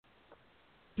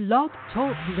Blog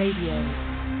Talk Radio.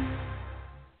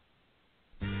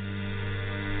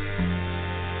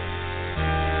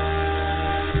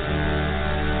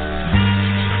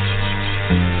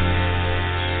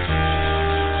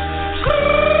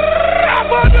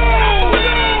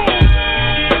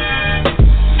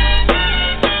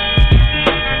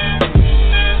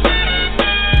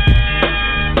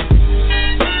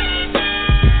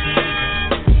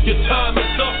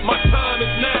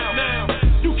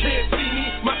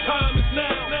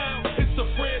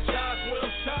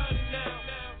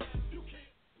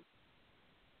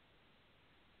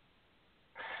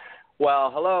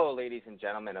 Well, hello, ladies and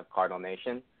gentlemen of Cardinal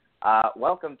Nation.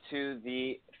 Welcome to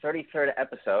the 33rd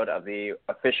episode of the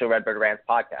official Redbird Rants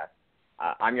podcast.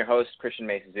 I'm your host, Christian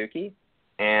May Suzuki,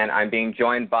 and I'm being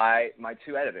joined by my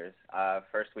two editors.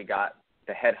 First, we got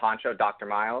the head honcho, Dr.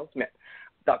 Miles.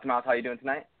 Dr. Miles, how are you doing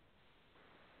tonight?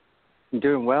 I'm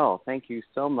doing well. Thank you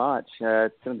so much.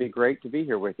 It's going to be great to be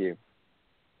here with you.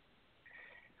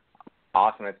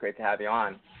 Awesome. It's great to have you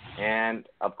on. And,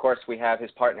 of course, we have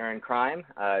his partner in crime,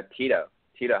 Tito.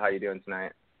 Tito, how are you doing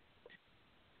tonight?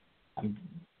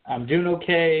 I'm doing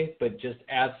okay, but just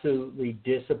absolutely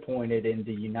disappointed in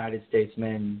the United States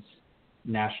men's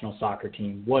national soccer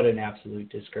team. What an absolute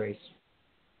disgrace.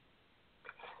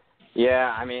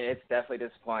 Yeah, I mean, it's definitely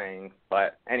disappointing.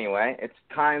 But anyway, it's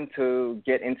time to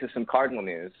get into some Cardinal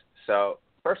news. So,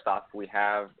 first off, we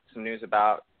have some news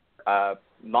about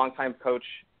longtime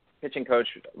pitching coach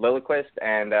Lilliquist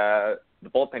and the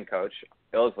bullpen coach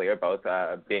Ilsley are both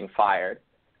being fired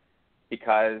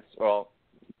because, well,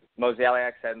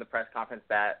 Mozeliak said in the press conference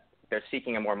that they're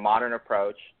seeking a more modern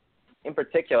approach. In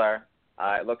particular,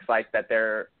 it looks like that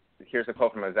here's a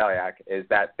quote from Mozeliak, is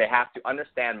that they have to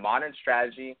understand modern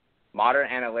strategy, modern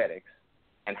analytics,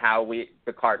 and how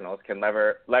the Cardinals, can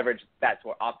leverage that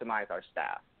to optimize our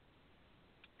staff.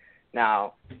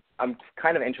 Now, I'm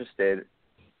kind of interested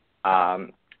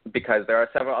because there are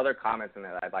several other comments in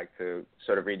there that I'd like to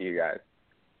sort of read to you guys.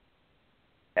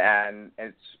 And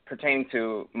it's pertaining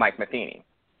to Mike Matheny.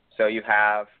 So you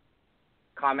have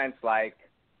comments like,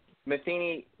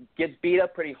 Matheny gets beat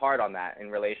up pretty hard on that in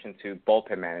relation to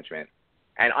bullpen management.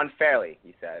 And unfairly,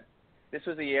 he said. This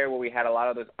was a year where we had a lot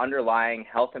of those underlying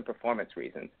health and performance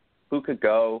reasons. Who could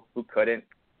go, who couldn't.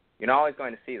 You're not always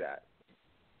going to see that.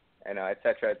 Et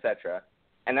cetera, et cetera.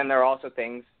 And then there are also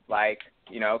things like,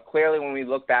 clearly when we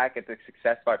look back at the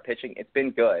success of our pitching, it's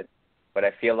been good, but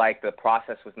I feel like the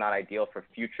process was not ideal for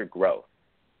future growth.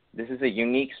 This is a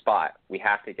unique spot. We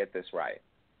have to get this right.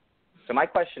 So my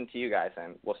question to you guys,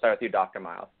 and we'll start with you, Dr.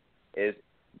 Miles, is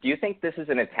do you think this is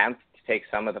an attempt to take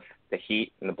some of the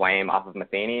heat and the blame off of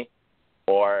Matheny,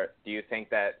 or do you think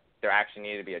that there actually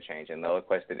needed to be a change and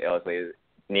Lilliquist and Ilsley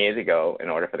needed to go in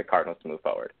order for the Cardinals to move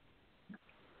forward?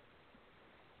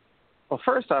 Well,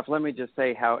 first off, let me just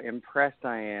say how impressed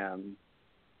I am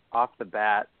off the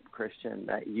bat, Christian,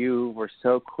 that you were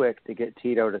so quick to get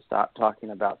Tito to stop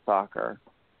talking about soccer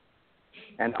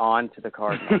and on to the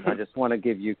Cardinals. I just want to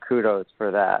give you kudos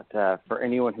for that. For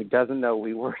anyone who doesn't know,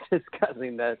 we were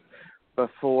discussing this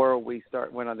before we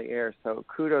went on the air. So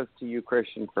kudos to you,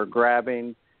 Christian, for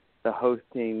grabbing the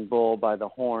hosting bull by the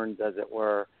horns, as it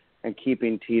were, and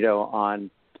keeping Tito on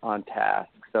task.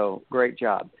 So great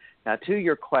job. Now, to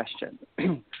your question,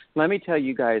 let me tell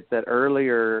you guys that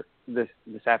earlier this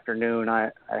afternoon,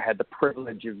 I had the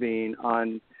privilege of being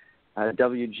on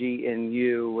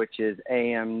WGNU, which is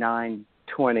AM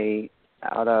 920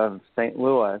 out of St.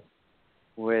 Louis,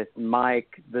 with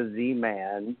Mike the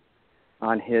Z-Man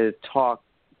on his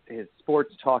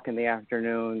sports talk in the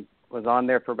afternoon. Was on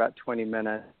there for about 20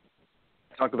 minutes.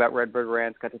 Talked about Redbird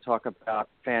Rants, got to talk about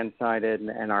Fansided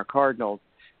and our Cardinals.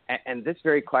 And this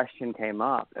very question came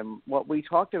up. And what we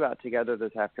talked about together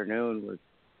this afternoon was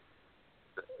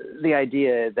the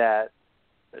idea that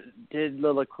did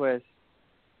Lilliquist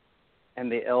and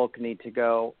the ilk need to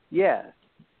go? Yes,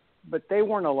 but they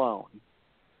weren't alone.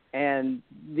 And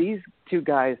these two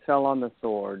guys fell on the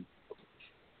sword.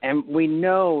 And we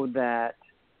know that,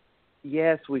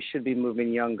 yes, we should be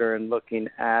moving younger and looking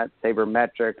at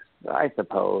sabermetrics, I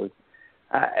suppose.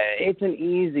 It's an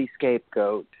easy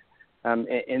scapegoat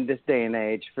in this day and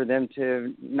age for them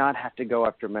to not have to go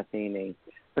after Matheny.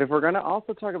 But if we're going to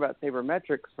also talk about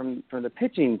sabermetrics from the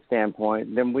pitching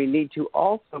standpoint, then we need to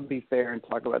also be fair and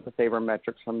talk about the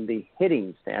sabermetrics from the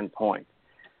hitting standpoint.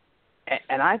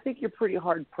 And I think you're pretty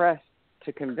hard-pressed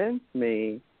to convince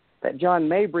me that John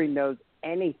Mabry knows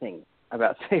anything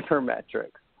about sabermetrics.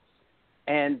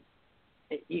 And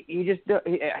you just don't,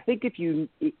 I think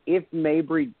if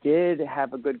Mabry did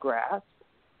have a good grasp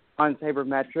on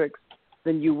sabermetrics,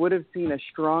 then you would have seen a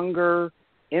stronger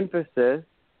emphasis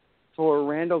for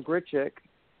Randall Grichuk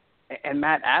and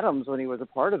Matt Adams, when he was a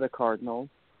part of the Cardinals,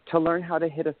 to learn how to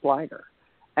hit a slider,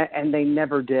 and they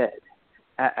never did.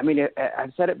 I mean,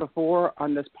 I've said it before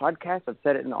on this podcast. I've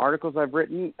said it in articles I've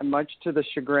written, much to the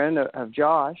chagrin of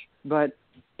Josh. But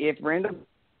if Randall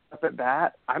up at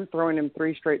bat, I'm throwing him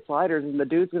 3 straight sliders, and the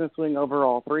dude's going to swing over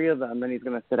all 3 of them, and he's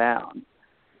going to sit down.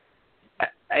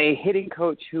 A hitting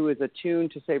coach who is attuned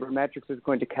to sabermetrics is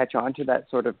going to catch on to that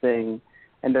sort of thing,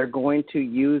 and they're going to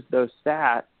use those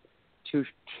stats to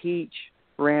teach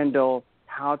Randall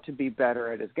how to be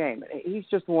better at his game. He's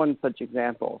just one such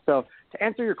example. So to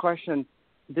answer your question,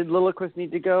 did Lilliquist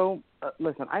need to go?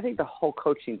 Listen, I think the whole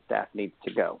coaching staff needs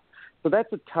to go. So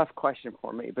that's a tough question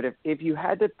for me. But if you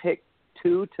had to pick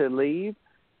 2 to leave,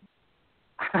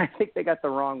 I think they got the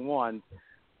wrong one.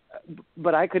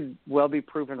 But I could well be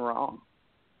proven wrong.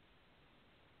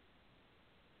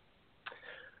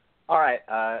 All right.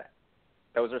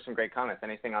 Those are some great comments.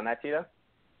 Anything on that, Tito?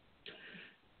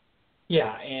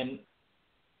 Yeah, and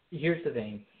here's the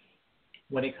thing.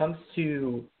 When it comes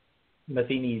to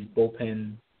Matheny's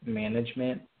bullpen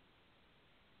management,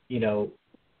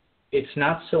 it's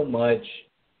not so much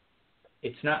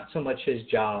his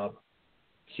job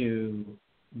to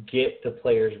get the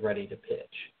players ready to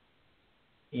pitch.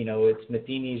 It's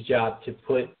Matheny's job to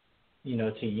put,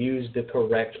 to use the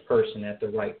correct person at the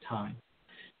right time.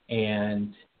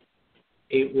 And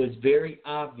it was very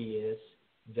obvious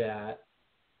that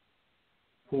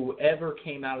whoever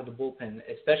came out of the bullpen,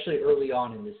 especially early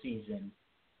on in the season,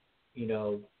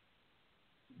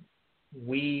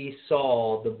 we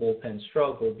saw the bullpen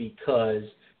struggle because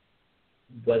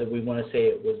whether we want to say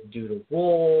it was due to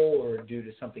role or due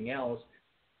to something else,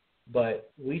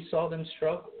 but we saw them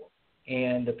struggle.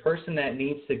 And the person that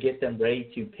needs to get them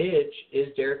ready to pitch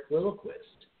is Derek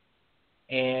Lilliquist.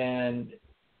 And,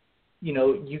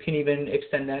 you can even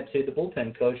extend that to the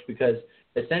bullpen coach because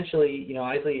essentially,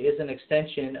 Isley is an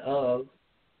extension of,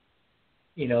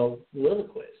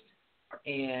 Lilliquist.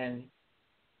 And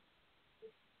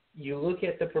you look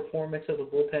at the performance of the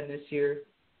bullpen this year,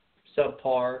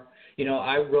 subpar.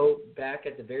 I wrote back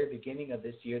at the very beginning of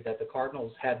this year that the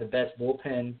Cardinals had the best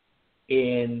bullpen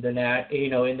in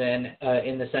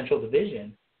the Central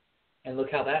Division, and look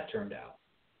how that turned out.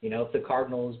 If the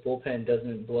Cardinals bullpen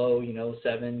doesn't blow,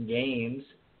 7 games,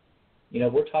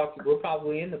 we're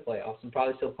probably in the playoffs and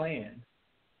probably still playing.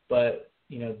 But,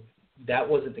 that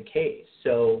wasn't the case.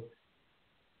 So,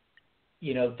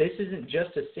 this isn't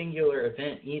just a singular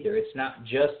event either. It's not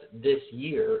just this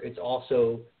year. It's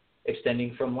also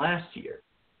extending from last year.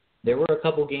 There were a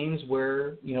couple games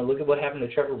where, look at what happened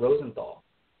to Trevor Rosenthal.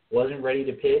 Wasn't ready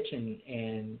to pitch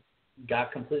and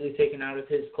got completely taken out of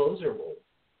his closer role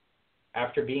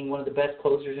after being one of the best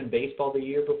closers in baseball the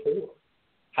year before.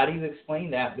 How do you explain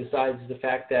that besides the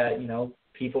fact that,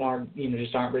 people aren't,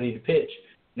 just aren't ready to pitch?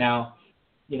 Now,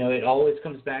 it always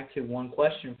comes back to one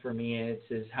question for me, and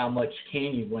it's how much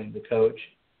can you blame the coach?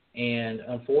 And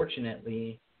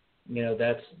unfortunately,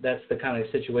 that's the kind of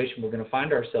situation we're going to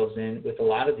find ourselves in with a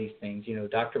lot of these things.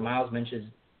 Dr. Miles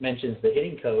mentions the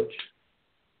hitting coach,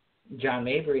 John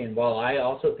Mabry, and while I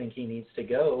also think he needs to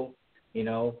go,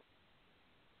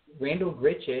 Randall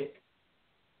Grichuk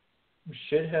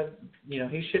should have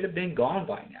been gone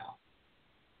by now.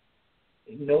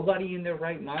 Nobody in their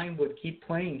right mind would keep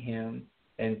playing him,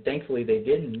 and thankfully they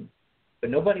didn't, but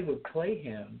nobody would play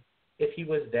him if he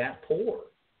was that poor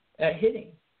at hitting.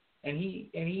 And he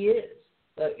is.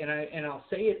 And I'll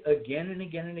say it again and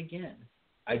again and again.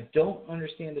 I don't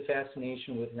understand the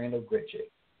fascination with Randall Grichuk.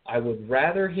 I would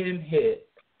rather him hit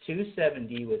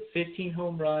 270 with 15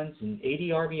 home runs and 80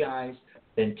 RBIs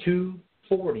than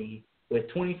 240 with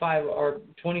 25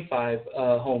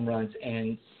 home runs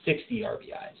and 60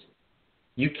 RBIs.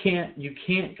 You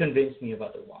can't convince me of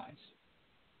otherwise.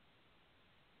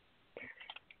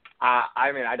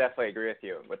 I definitely agree with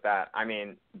you with that.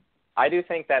 I do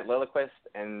think that Lilliquist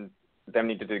and them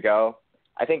needed to go.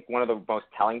 I think one of the most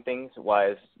telling things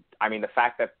was, the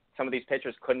fact that some of these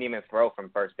pitchers couldn't even throw from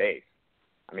first base.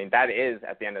 That is,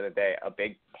 at the end of the day, a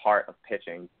big part of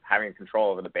pitching, having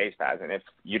control over the base paths. And if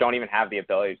you don't even have the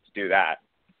ability to do that,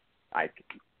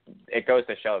 it goes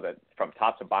to show that from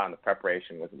top to bottom, the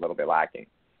preparation was a little bit lacking.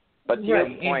 But to your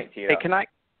point, Tito. Hey, can I?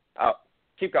 Oh,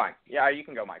 keep going. Yeah, you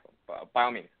can go, Michael. By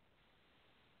all means.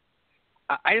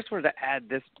 I just wanted to add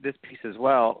this piece as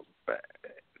well, to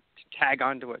tag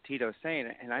on to what Tito's saying.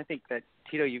 And I think that,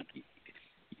 Tito, you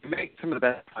make some of the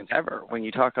best points ever when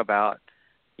you talk about,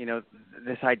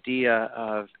 this idea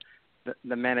of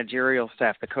the managerial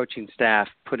staff, the coaching staff,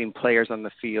 putting players on the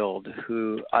field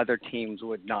who other teams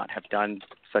would not have done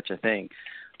such a thing.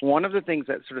 One of the things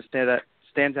that sort of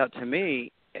stands out to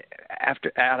me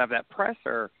out of that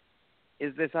presser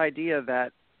is this idea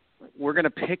that we're going to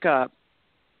pick up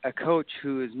a coach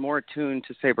who is more attuned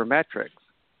to sabermetrics.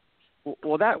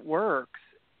 Well, that works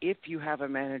if you have a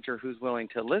manager who's willing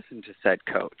to listen to said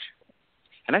coach.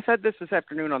 And I said this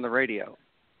afternoon on the radio.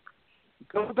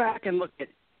 Go back and look at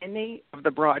any of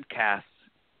the broadcasts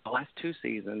the last 2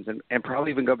 seasons, and probably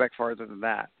even go back farther than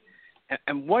that.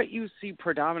 And what you see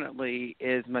predominantly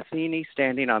is Matheny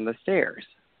standing on the stairs.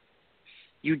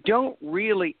 You don't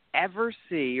really ever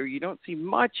see, or you don't see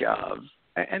much of,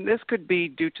 and this could be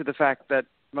due to the fact that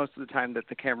most of the time that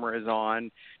the camera is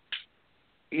on,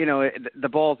 the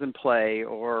ball's in play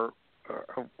or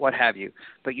what have you.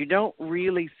 But you don't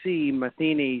really see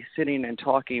Matheny sitting and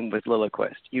talking with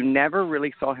Lilliquist. You never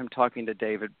really saw him talking to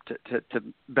David, to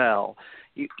Bell.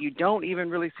 You don't even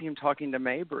really see him talking to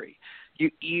Mabry.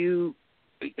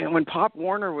 And when Pop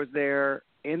Warner was there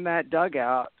in that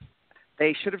dugout,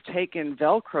 they should have taken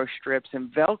Velcro strips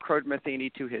and Velcroed Matheny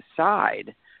to his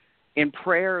side in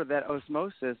prayer that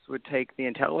osmosis would take the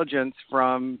intelligence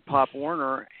from Pop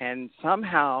Warner and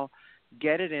somehow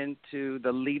get it into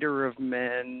the Leader of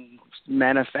Men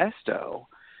manifesto.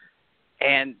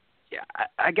 And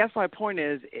I guess my point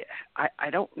is, I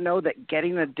don't know that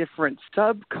getting a different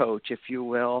sub-coach, if you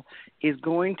will, is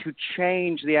going to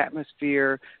change the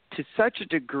atmosphere to such a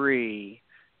degree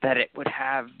that it would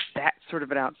have that sort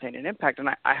of an outstanding impact. And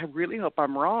I really hope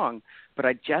I'm wrong, but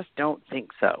I just don't think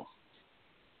so.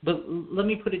 But let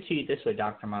me put it to you this way,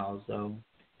 Dr. Miles, though,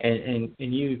 and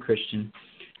you, Christian.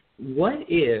 What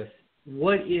if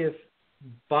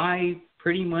by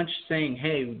pretty much saying,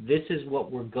 hey, this is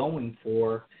what we're going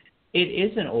for, it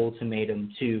is an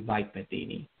ultimatum to Mike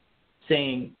Matheny,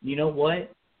 saying, you know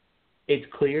what, it's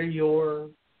clear your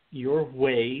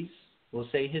ways, we'll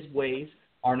say his ways,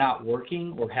 are not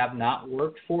working or have not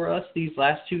worked for us these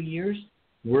last 2 years.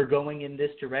 We're going in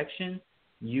this direction.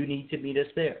 You need to meet us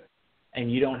there. And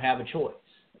you don't have a choice.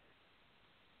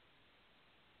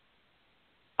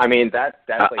 I mean, that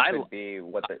definitely could be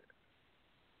what the.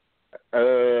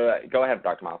 Go ahead,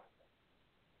 Dr. Miles.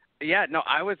 Yeah, no,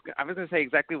 I was going to say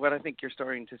exactly what I think you're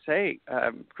starting to say,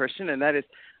 Christian, and that is,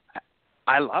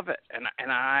 I love it,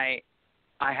 and I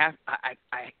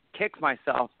kick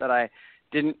myself that I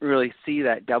didn't really see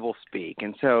that double speak,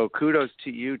 and so kudos to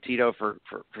you, Tito, for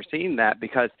seeing that,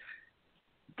 because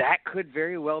that could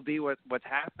very well be what's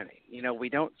happening. We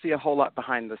don't see a whole lot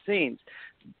behind the scenes.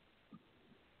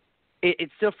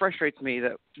 It still frustrates me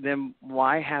that then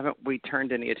why haven't we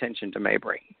turned any attention to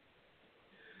Mabry?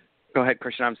 Go ahead,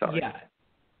 Christian. I'm sorry.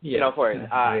 Yeah. No worries.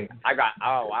 I've got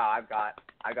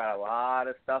a lot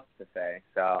of stuff to say.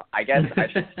 So I guess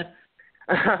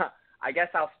I guess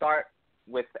I'll start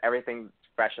with everything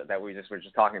fresh that we were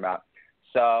just talking about.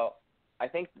 So I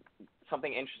think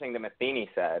something interesting that Matheny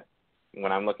said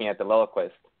when I'm looking at the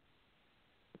Lilliquist,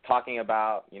 talking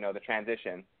about, the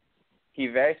transition, he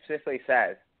very specifically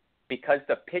says, because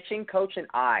the pitching coach and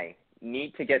I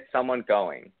need to get someone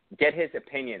going, get his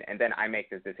opinion, and then I make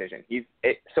this decision.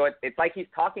 It's like he's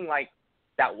talking like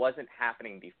that wasn't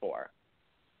happening before.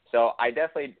 So I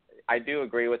do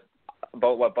agree with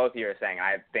what both of you are saying.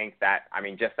 I think that,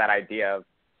 just that idea of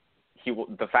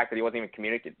the fact that he wasn't even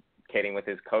communicating with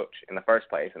his coach in the first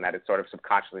place, and that it's sort of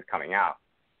subconsciously coming out.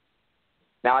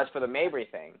 Now, as for the Mabry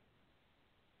thing,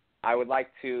 I would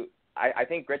like to – I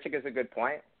think Grichuk is a good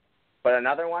point, but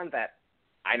another one that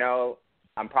I know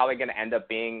I'm probably going to end up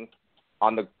being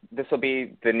on this will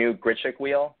be the new Grichuk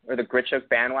wheel or the Grichuk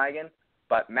bandwagon,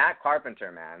 but Matt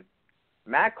Carpenter, man.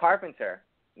 Matt Carpenter,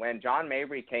 when John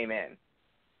Mabry came in,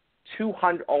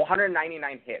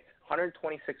 199 hits,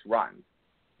 126 runs,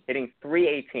 hitting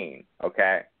 .318,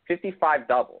 okay, 55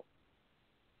 doubles.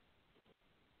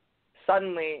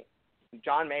 Suddenly –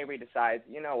 John Mabry decides,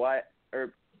 you know what,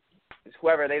 or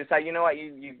whoever, they decide, you know what,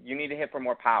 you need to hit for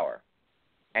more power.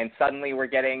 And suddenly we're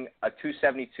getting a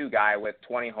 272 guy with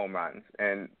 20 home runs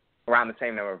and around the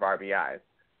same number of RBIs.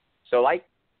 So like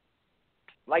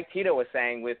Tito was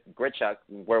saying with Grichuk,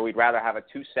 where we'd rather have a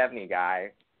 270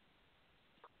 guy,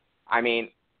 I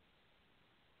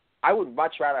would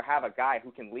much rather have a guy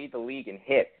who can lead the league in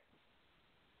hits.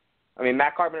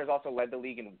 Matt Carpenter's also led the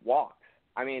league in walks.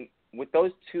 With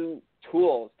those two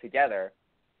tools together,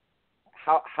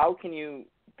 how can you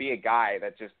be a guy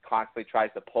that just constantly tries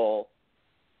to pull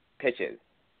pitches?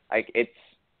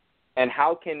 And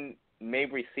how can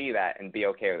Mabry see that and be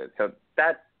okay with it? So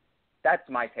that's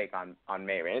my take on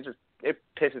Mabry. And it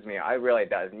pisses me off. It really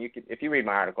does. And if you read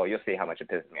my article, you'll see how much it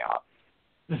pisses me off.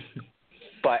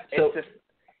 But it's just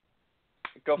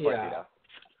go for it, Tito.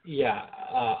 Yeah,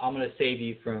 I'm going to save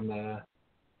you from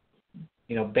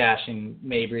bashing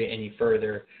Mabry any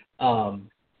further.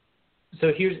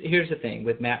 So here's the thing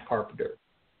with Matt Carpenter.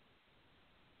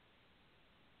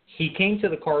 He came to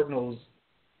the Cardinals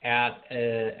at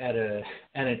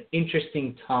an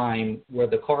interesting time where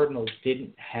the Cardinals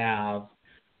didn't have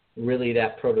really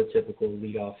that prototypical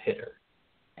leadoff hitter.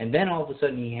 And then all of a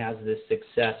sudden he has this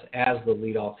success as the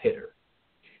leadoff hitter.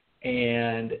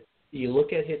 And you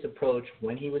look at his approach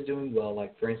when he was doing well,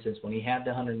 like for instance when he had the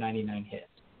 199 hits.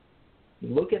 You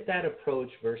look at that approach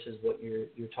versus what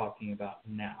you're talking about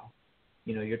now.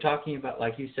 You know, you're talking about,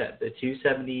 like you said, the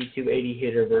 270, 280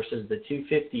 hitter versus the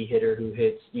 250 hitter who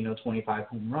hits, 25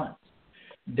 home runs.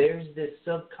 There's this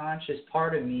subconscious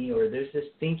part of me, or there's this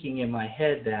thinking in my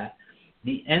head that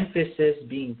the emphasis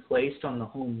being placed on the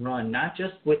home run, not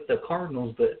just with the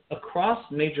Cardinals, but across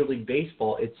Major League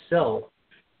Baseball itself,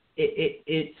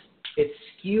 it's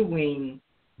skewing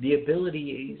the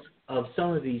abilities of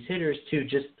some of these hitters to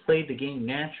just play the game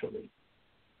naturally.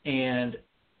 And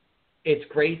it's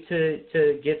great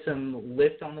to get some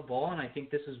lift on the ball, and I think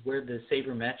this is where the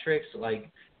sabermetrics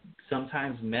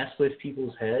sometimes mess with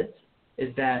people's heads,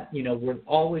 is that, we're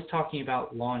always talking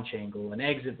about launch angle and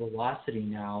exit velocity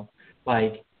now.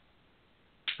 Like,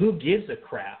 who gives a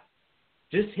crap?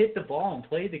 Just hit the ball and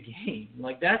play the game.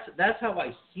 Like, that's how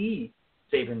I see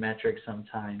sabermetrics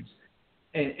sometimes.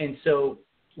 And so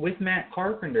with Matt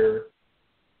Carpenter,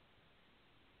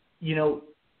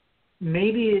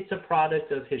 maybe it's a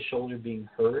product of his shoulder being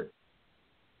hurt,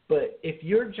 but if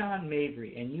you're John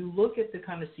Mabry and you look at the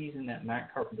kind of season that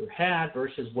Matt Carpenter had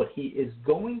versus what he is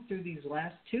going through these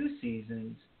last two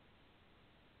seasons,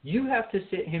 you have to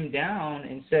sit him down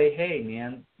and say, hey,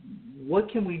 man,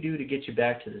 what can we do to get you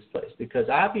back to this place? Because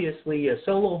obviously a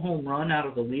solo home run out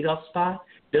of the leadoff spot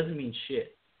doesn't mean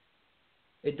shit.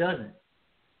 It doesn't.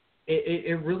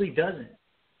 It really doesn't.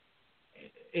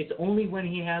 It's only when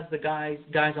he has the guys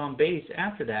on base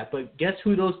after that. But guess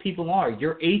who those people are?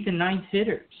 Your 8th and 9th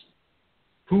hitters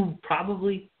who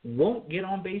probably won't get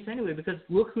on base anyway, because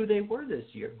look who they were this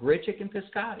year, Grichuk and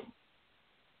Piscotty.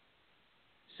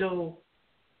 So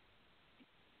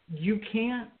you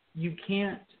can't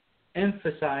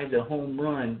emphasize a home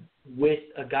run with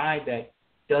a guy that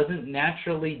doesn't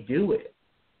naturally do it.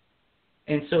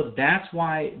 And so that's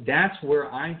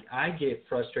where I get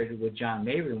frustrated with John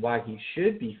Mabry and why he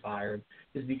should be fired,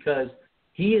 is because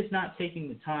he is not taking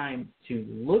the time to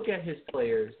look at his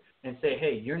players and say,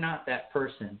 hey, you're not that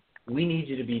person. We need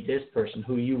you to be this person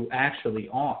who you actually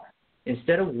are.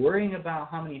 Instead of worrying about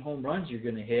how many home runs you're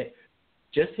going to hit,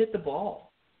 just hit the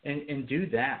ball and do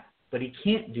that. But he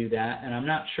can't do that, and I'm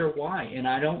not sure why. And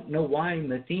I don't know why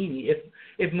Matheny,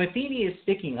 if Matheny is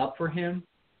sticking up for him,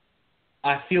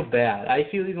 I feel bad. I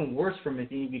feel even worse for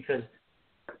Matheny because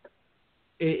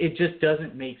it just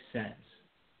doesn't make sense.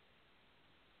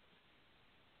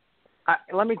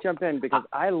 Let me jump in because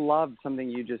I loved something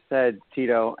you just said,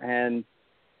 Tito, and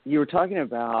you were talking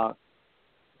about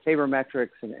sabermetrics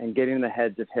and getting in the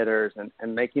heads of hitters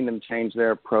and making them change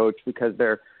their approach because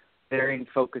they're very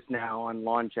focused now on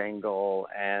launch angle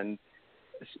and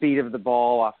speed of the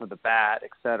ball off of the bat, et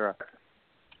cetera.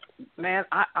 Man,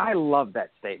 I love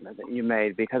that statement that you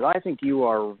made because I think you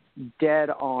are dead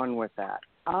on with that.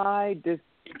 I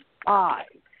despise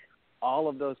all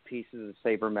of those pieces of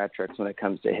sabermetrics when it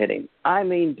comes to hitting. I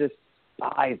mean,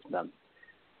 despise them.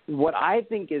 What I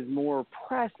think is more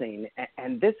pressing,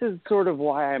 and this is sort of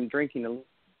why I'm drinking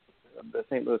the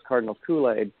St. Louis Cardinals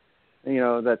Kool-Aid,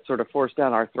 that's sort of forced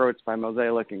down our throats by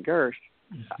Mozeliak and Gersh.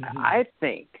 Mm-hmm. I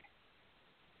think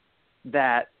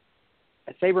that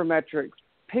a sabermetrics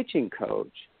pitching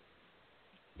coach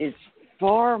is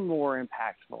far more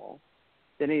impactful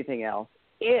than anything else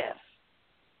if,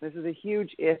 this is a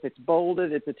huge if, it's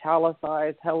bolded, it's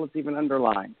italicized, hell, it's even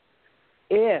underlined,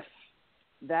 if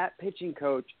that pitching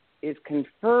coach is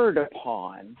conferred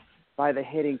upon by the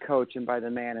hitting coach and by the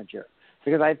manager.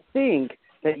 Because I think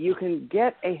that you can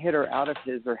get a hitter out of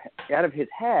his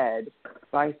head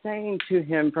by saying to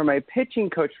him from a pitching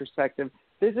coach perspective,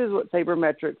 this is what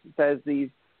sabermetrics says these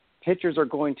pitchers are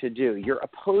going to do, your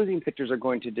opposing pitchers are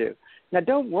going to do. Now,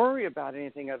 don't worry about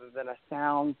anything other than a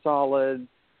sound, solid,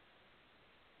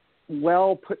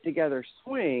 well put together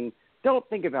swing. Don't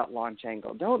think about launch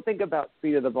angle. Don't think about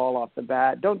speed of the ball off the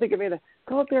bat. Don't think of anything.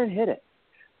 Go up there and hit it.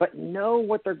 But know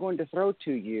what they're going to throw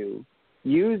to you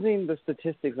using the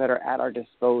statistics that are at our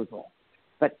disposal.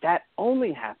 But that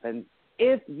only happens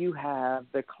if you have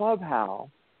the clubhouse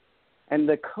and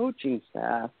the coaching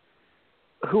staff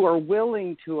who are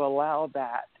willing to allow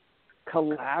that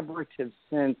collaborative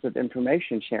sense of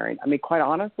information sharing. I mean, quite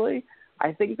honestly,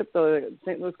 I think that the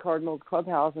St. Louis Cardinals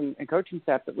clubhouse and coaching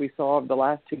staff that we saw of the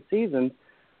last two seasons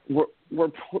were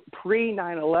pre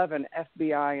 9/11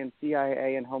 FBI and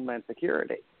CIA and Homeland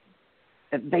Security.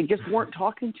 And they just weren't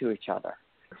talking to each other.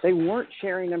 They weren't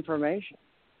sharing information.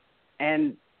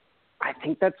 And I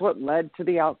think that's what led to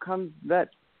the outcomes that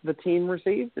the team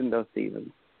received in those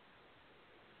seasons.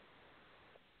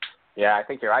 Yeah, I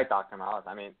think you're right, Dr. Malice.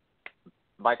 I mean,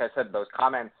 like I said, those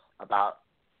comments about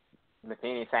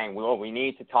Matheny saying, well, we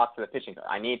need to talk to the pitching coach.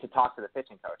 I need to talk to the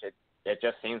pitching coach. It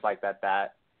just seems like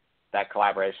that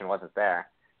collaboration wasn't there.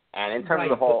 And in terms of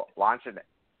the whole launch of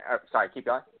sorry, keep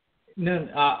going. No,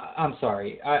 I'm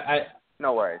sorry.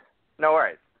 No worries.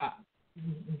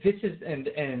 This is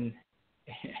and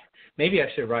maybe I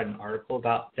should write an article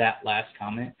about that last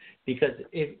comment, because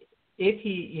if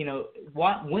he,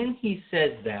 when he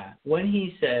says that, when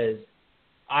he says,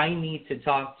 I need to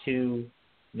talk to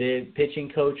the pitching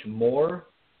coach more,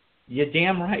 you're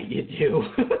damn right you do.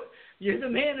 You're the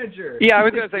manager. Yeah, I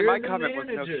was going to say my comment was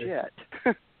no shit.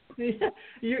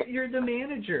 You're the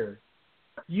manager.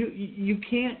 You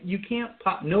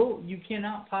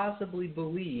cannot possibly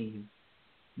believe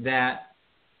that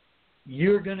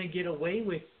you're going to get away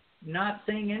with not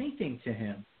saying anything to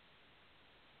him.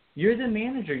 You're the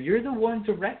manager. You're the one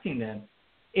directing them.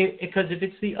 Because if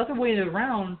it's the other way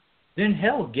around, then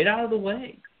hell, get out of the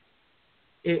way.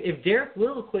 If Derek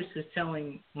Lilliquist is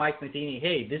telling Mike Matheny,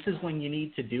 hey, this is when you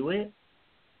need to do it,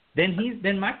 then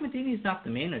Mike Matheny's not the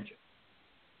manager.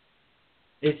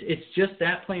 It's just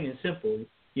that plain and simple.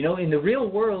 In the real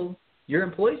world, your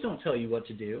employees don't tell you what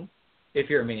to do if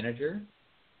you're a manager.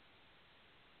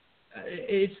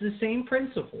 It's the same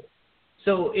principle.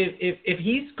 So if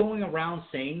he's going around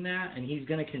saying that, and he's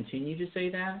going to continue to say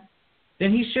that,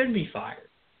 then he should be fired,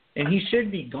 and he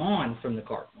should be gone from the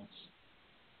Cardinals.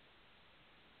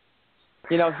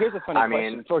 Here's a funny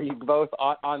question for you both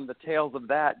on the tails of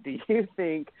that. Do you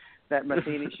think that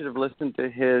Matheny should have listened to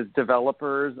his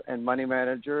developers and money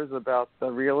managers about the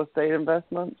real estate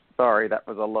investments? Sorry, that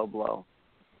was a low blow.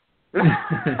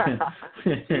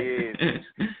 Jeez.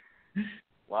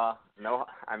 Well, no.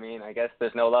 I mean, I guess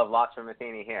there's no love lost for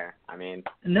Matheny here. I mean,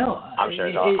 no. I'm sure.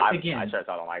 I'm sure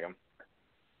I don't like him.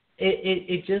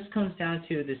 It just comes down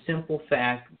to the simple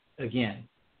fact. Again,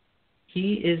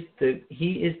 he is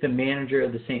the manager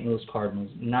of the St. Louis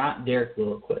Cardinals, not Derek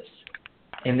Lilliquist,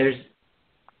 and there's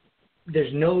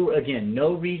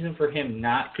no reason for him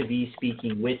not to be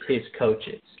speaking with his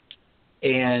coaches.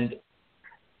 And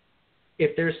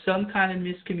if there's some kind of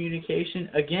miscommunication,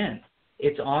 again,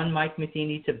 it's on Mike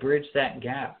Matheny to bridge that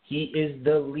gap. He is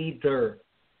the leader.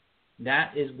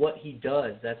 That is what he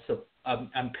does.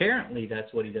 Apparently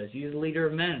that's what he does. He's the leader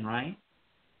of men, right?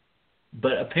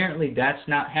 But apparently that's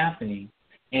not happening.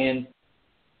 And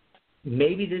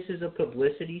maybe this is a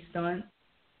publicity stunt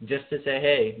just to say,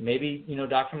 hey, maybe,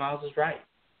 Dr. Miles is right.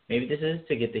 Maybe this is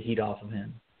to get the heat off of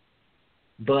him.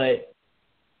 But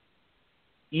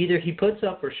either he puts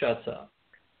up or shuts up.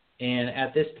 And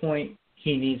at this point,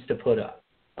 he needs to put up.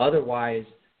 Otherwise,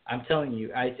 I'm telling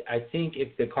you, I think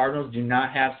if the Cardinals do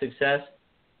not have success,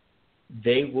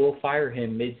 they will fire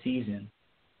him mid-season.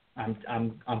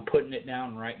 I'm putting it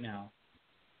down right now.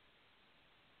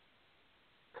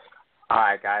 All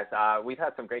right, guys. We've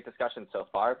had some great discussions so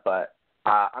far, but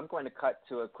I'm going to cut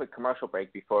to a quick commercial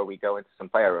break before we go into some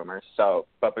player rumors.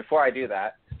 But before I do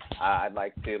that, I'd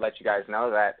like to let you guys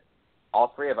know that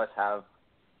all three of us are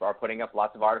putting up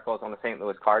lots of articles on the St.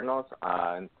 Louis Cardinals,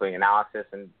 including analysis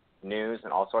and news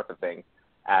and all sorts of things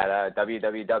at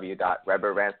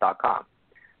www.redbirdrants.com.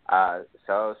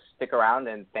 So stick around,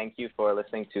 and thank you for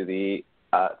listening to the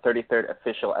 33rd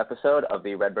official episode of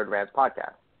the Redbird Rants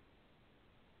podcast.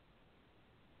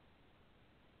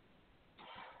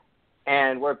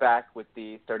 And we're back with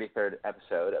the 33rd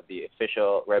episode of the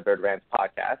official Redbird Rants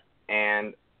podcast.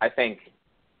 And I think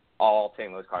all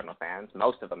St. Louis Cardinal fans,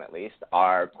 most of them at least,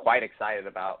 are quite excited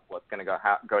about what's going to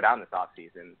go down this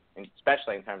offseason,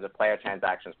 especially in terms of player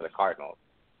transactions for the Cardinals.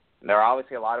 And there are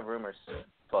obviously a lot of rumors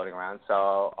floating around,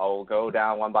 so I'll go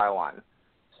down one by one.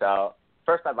 So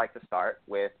first I'd like to start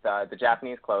with the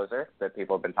Japanese closer that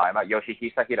people have been talking about,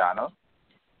 Yoshihisa Hirano.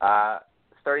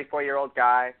 34-year-old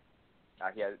guy.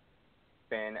 He has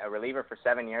been a reliever for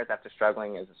 7 years after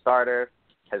struggling as a starter,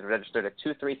 has registered a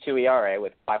 2.32 ERA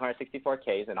with 564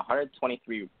 Ks and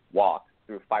 123 walks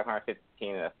through 515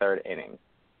 in the third inning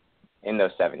in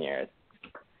those 7 years.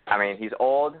 I mean, he's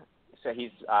old, so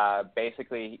he's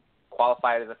basically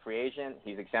qualified as a free agent.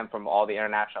 He's exempt from all the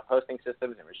international posting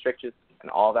systems and restrictions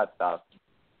and all that stuff.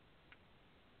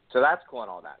 So that's cool and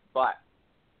all that. But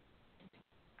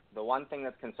the one thing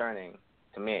that's concerning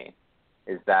to me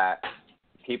is that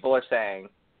people are saying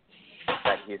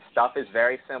that his stuff is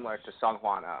very similar to Sung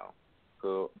Hwan Oh,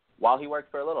 who, while he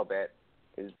worked for a little bit,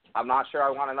 I'm not sure I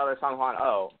want another Seung-Hwan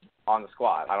Oh on the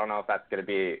squad. I don't know if that's going to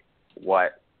be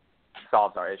what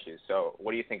solves our issues. So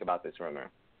what do you think about this rumor?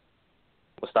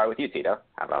 We'll start with you, Tito.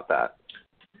 How about that?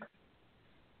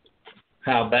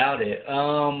 How about it?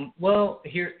 Well,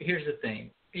 here's the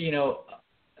thing.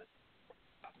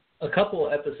 A couple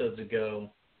of episodes ago,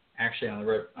 actually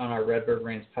on our Redbird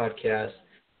Rants podcast,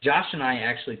 Josh and I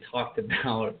actually talked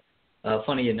about,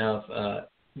 funny enough,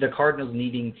 the Cardinals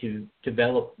needing to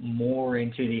develop more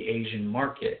into the Asian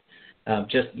market. They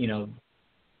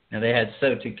had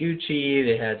So Taguchi,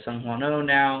 they had Seung-Hwan Oh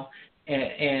now,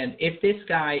 and if this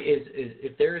guy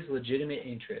if there is legitimate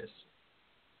interest,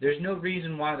 there's no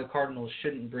reason why the Cardinals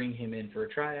shouldn't bring him in for a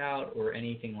tryout or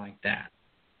anything like that.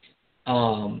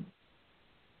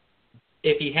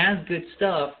 If he has good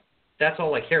stuff, that's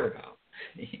all I care about.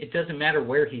 It doesn't matter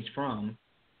where he's from.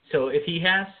 So if he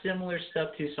has similar stuff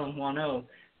to Seung-Hwan Oh,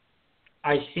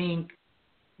 I think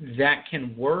that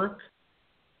can work,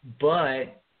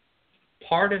 but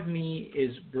part of me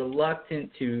is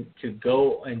reluctant to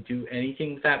go and do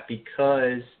anything with that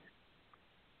because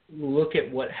look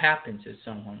at what happens to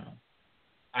Seung-Hwan Oh.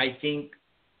 I think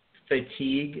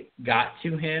fatigue got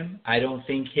to him. I don't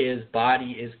think his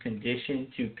body is conditioned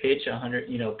to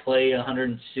play a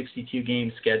 162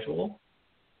 game schedule.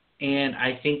 And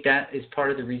I think that is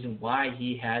part of the reason why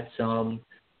he had some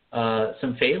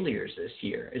failures this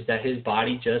year, is that his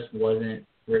body just wasn't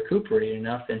recuperated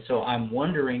enough. And so I'm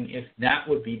wondering if that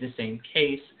would be the same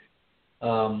case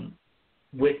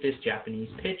with this Japanese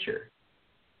pitcher.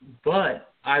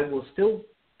 But I will still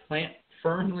plant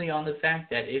firmly on the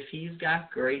fact that if he's got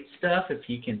great stuff, if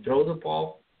he can throw the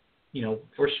ball,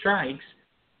 for strikes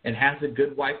and has a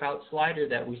good wipeout slider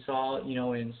that we saw,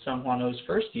 in Seung-Hwan Oh's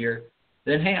first year,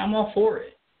 then, hey, I'm all for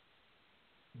it.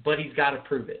 But he's got to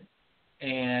prove it.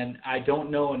 And I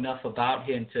don't know enough about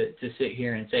him to sit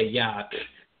here and say, yeah,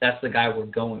 that's the guy we're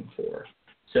going for.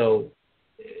 So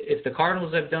if the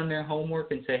Cardinals have done their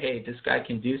homework and say, hey, this guy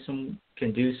can do some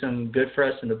good for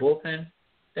us in the bullpen,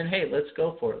 then, hey, let's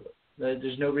go for it.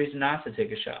 There's no reason not to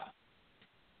take a shot.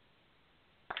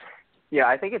 Yeah,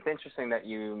 I think it's interesting that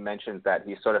you mentioned that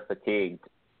he's sort of fatigued.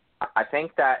 I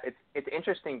think that it's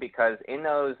interesting because in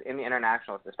the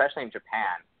internationals, especially in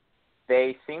Japan,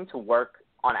 they seem to work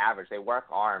on average. They work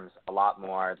arms a lot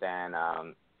more than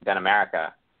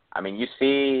America. I mean, you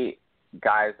see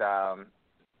guys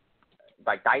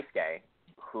like Daisuke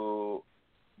who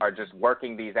are just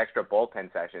working these extra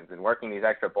bullpen sessions and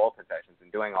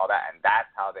doing all that, and that's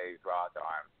how they throw out their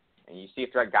arm. And you see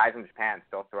guys in Japan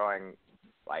still throwing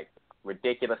like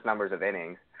ridiculous numbers of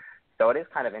innings. So it is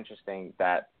kind of interesting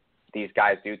that these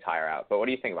guys do tire out. But what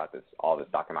do you think about all this,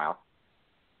 Dr. Miles?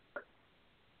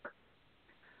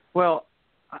 Well,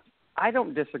 I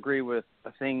don't disagree with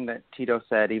a thing that Tito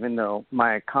said, even though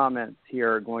my comments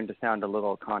here are going to sound a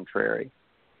little contrary.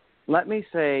 Let me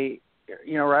say,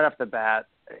 right off the bat,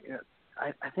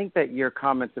 I think that your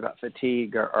comments about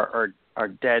fatigue are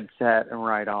dead set and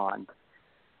right on.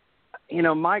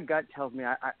 My gut tells me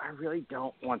I really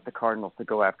don't want the Cardinals to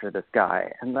go after this guy.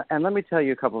 And let me tell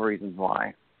you a couple of reasons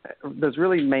why. There's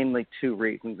really mainly two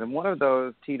reasons. And one of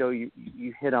those, Tito, you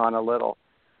hit on a little,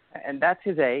 and that's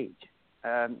his age.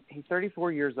 He's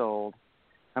 34 years old.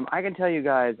 I can tell you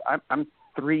guys, I'm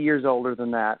 3 years older than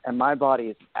that, and my body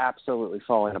is absolutely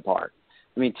falling apart.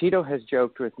 I mean, Tito has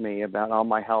joked with me about all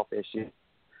my health issues,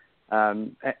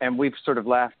 and we've sort of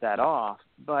laughed that off.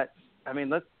 But I mean,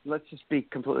 let's just be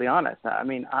completely honest. I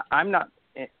mean, I'm not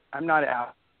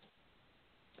out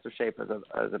of shape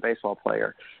as a baseball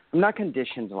player. I'm not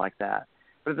conditioned like that.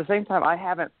 But at the same time, I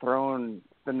haven't thrown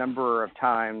the number of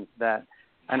times that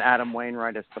an Adam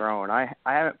Wainwright has thrown. I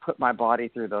haven't put my body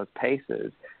through those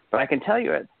paces. But I can tell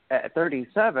you at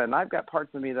 37, I've got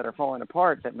parts of me that are falling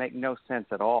apart that make no sense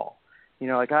at all.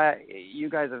 You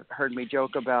guys have heard me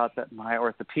joke about that my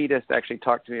orthopedist actually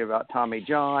talked to me about Tommy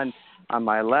John on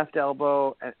my left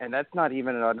elbow, and that's not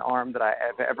even an arm that I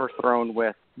have ever thrown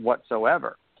with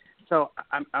whatsoever. So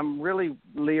I'm really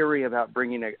leery about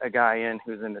bringing a guy in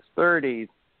who's in his 30s,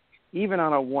 even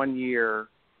on a 1-year,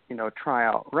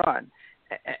 tryout run.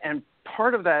 And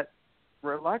part of that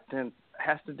reluctance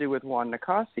has to do with Juan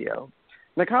Nicasio.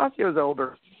 Nicasio's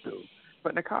older too,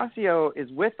 but Nicasio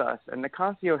is with us, and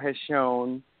Nicasio has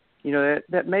shown,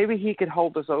 that maybe he could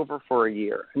hold us over for a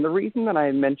year. And the reason that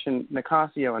I mentioned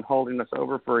Nicasio and holding us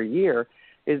over for a year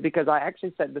is because I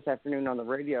actually said this afternoon on the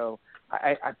radio,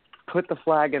 I put the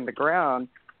flag in the ground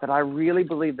that I really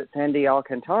believe that Sandy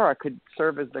Alcantara could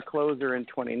serve as the closer in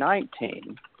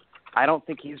 2019. I don't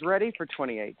think he's ready for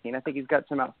 2018. I think he's got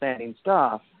some outstanding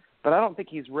stuff, but I don't think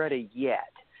he's ready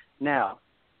yet. Now,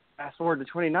 fast forward to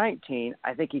 2019,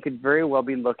 I think he could very well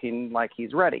be looking like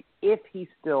he's ready if he's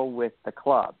still with the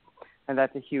club. And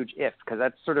that's a huge if, because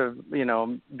that's sort of,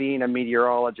 being a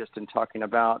meteorologist and talking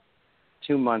about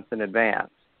 2 months in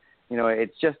advance.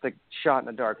 It's just a shot in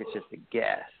the dark. It's just a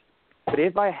guess. But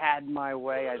if I had my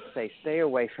way, I'd say stay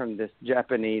away from this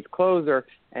Japanese closer.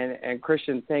 And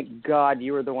Christian, thank God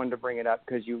you were the one to bring it up,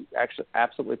 because you actually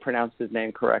absolutely pronounced his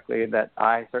name correctly that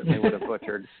I certainly would have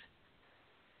butchered.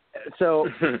 So,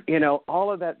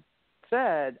 all of that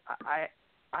said,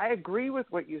 I agree with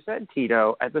what you said,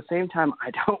 Tito. At the same time,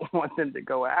 I don't want them to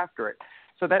go after it.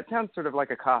 So that sounds sort of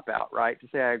like a cop-out, right, to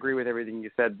say I agree with everything you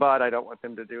said, but I don't want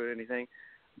them to do anything.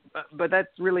 But that's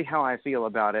really how I feel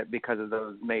about it because of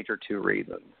those major two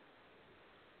reasons.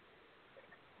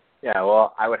 Yeah,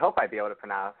 well, I would hope I'd be able to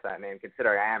pronounce that name,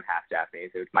 considering I am half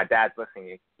Japanese. If my dad's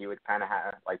listening, he would kind of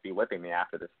be whipping me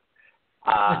after this.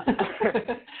 So I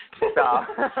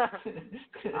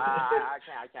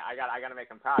can't. I gotta make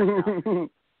him proud.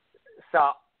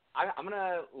 So I'm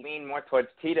gonna lean more towards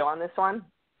Tito on this one.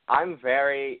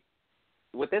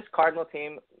 With this Cardinal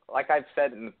team, like I've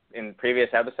said in previous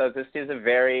episodes, this isn't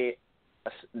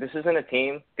a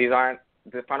team.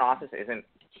 The front office isn't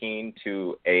keen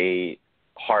to a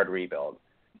hard rebuild.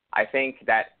 I think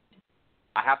that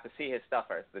I have to see his stuff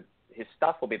first. His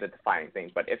stuff will be the defining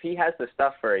thing. But if he has the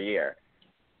stuff for a year,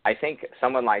 I think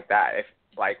someone like that,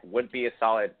 would be a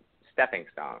solid stepping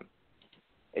stone.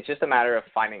 It's just a matter of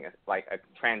finding a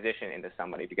transition into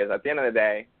somebody, because at the end of the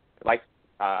day, like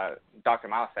Dr.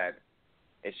 Miles said,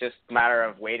 it's just a matter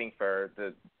of waiting for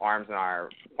the arms in our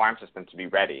farm system to be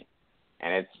ready.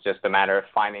 And it's just a matter of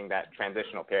finding that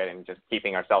transitional period and just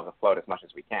keeping ourselves afloat as much as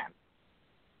we can.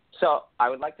 So I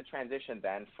would like to transition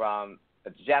then from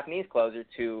the Japanese closer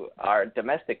to our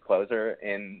domestic closer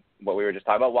in what we were just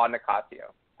talking about, Juan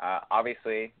Nicasio.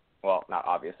 Obviously, well, not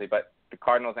obviously, but the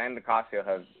Cardinals and Nicasio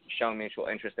have shown mutual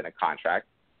interest in a contract.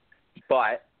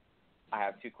 But I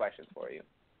have two questions for you.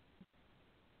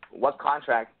 What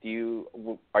contract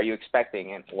are you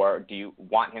expecting, or do you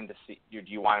want him to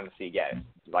see get,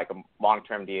 like a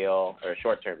long-term deal or a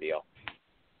short-term deal?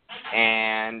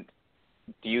 And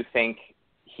do you think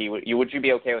would you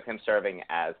be okay with him serving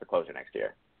as the closer next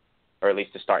year, or at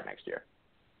least to start next year?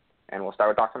 And we'll start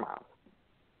with Dr. Miles.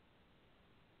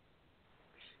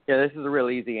 Yeah, this is a real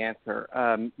easy answer.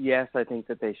 Yes, I think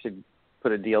that they should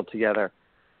put a deal together.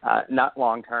 Not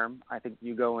long term. I think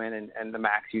you go in and the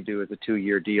max you do is a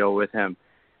 2-year deal with him.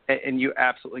 And you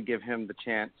absolutely give him the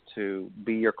chance to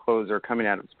be your closer coming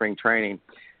out of spring training.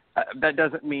 That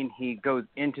doesn't mean he goes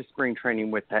into spring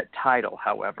training with that title,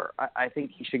 however. I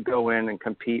think he should go in and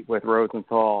compete with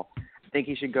Rosenthal. I think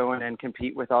he should go in and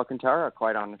compete with Alcantara,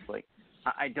 quite honestly.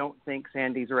 I don't think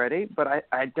Sandy's ready, but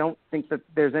I don't think that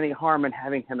there's any harm in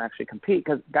having him actually compete,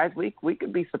 because, guys, we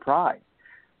could be surprised.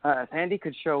 Sandy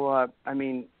could show up. I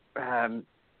mean,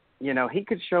 he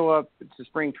could show up to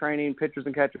spring training, pitchers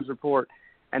and catchers report,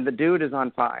 and the dude is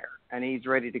on fire, and he's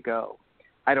ready to go.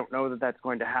 I don't know that that's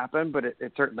going to happen, but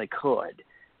it certainly could.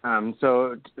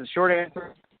 So the short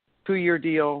answer, 2-year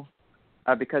deal,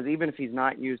 because even if he's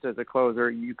not used as a closer,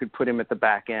 you could put him at the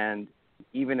back end.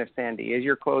 Even if Sandy is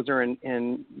your closer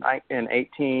in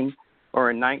 18 or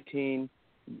in 19,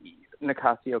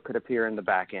 Nicasio could appear in the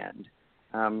back end.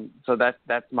 So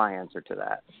that's my answer to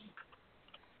that.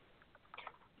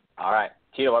 All right.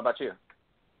 Tito, what about you?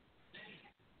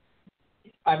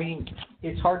 I mean,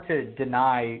 it's hard to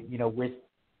deny, with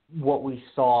what we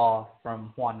saw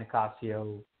from Juan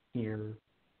Nicasio here,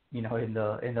 in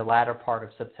the latter part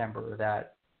of September,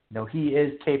 that, he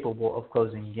is capable of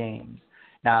closing games.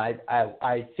 Now,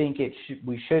 I think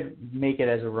we should make it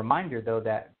as a reminder, though,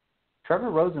 that Trevor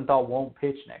Rosenthal won't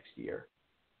pitch next year.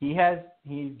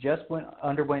 He just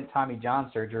underwent Tommy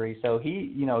John surgery, so he's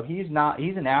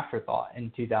an afterthought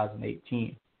in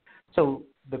 2018. So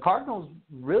the Cardinals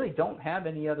really don't have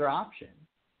any other option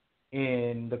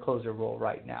in the closer role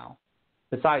right now,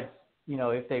 besides,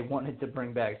 if they wanted to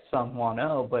bring back Sung Hwan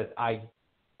Oh, but I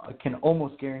can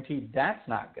almost guarantee that's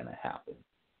not going to happen.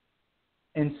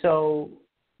 And so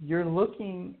you're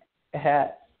looking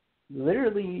at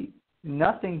literally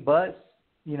nothing but,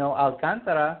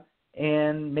 Alcantara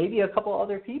and maybe a couple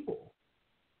other people.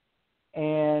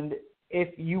 And if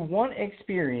you want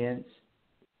experience,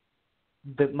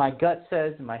 my gut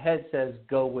says and my head says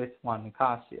go with Juan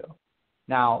Nicasio.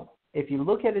 Now, if you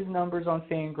look at his numbers on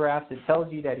Fangraphs, it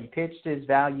tells you that he pitched his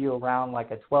value around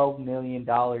like a $12 million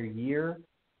a year.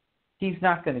 He's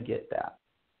not going to get that.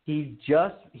 He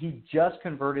just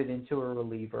converted into a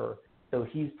reliever, so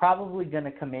he's probably going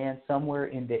to command somewhere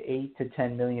in the $8 to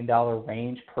 $10 million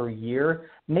range per year,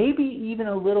 maybe even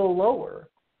a little lower.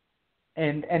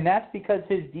 And that's because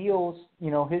his deal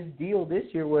this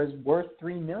year was worth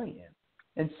 $3 million.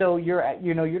 And so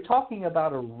you're talking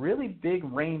about a really big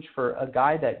range for a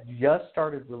guy that just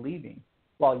started relieving.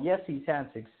 While yes, he's had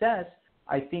success,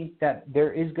 I think that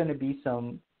there is going to be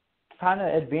some kind of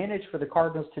advantage for the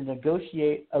Cardinals to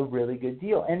negotiate a really good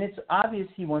deal. And it's obvious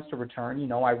he wants to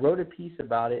return. I wrote a piece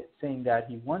about it saying that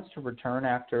he wants to return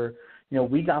after,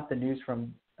 we got the news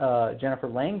from Jennifer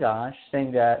Langosh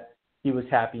saying that he was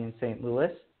happy in St.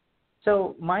 Louis.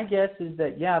 So my guess is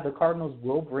that, the Cardinals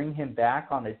will bring him back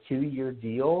on a 2-year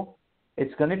deal.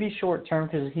 It's going to be short-term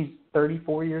because he's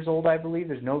 34 years old, I believe.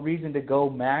 There's no reason to go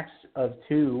max of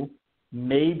 2,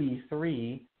 maybe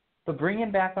 3. But bring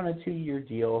him back on a 2-year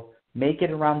deal, make it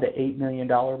around the $8 million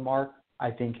mark, I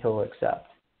think he'll accept.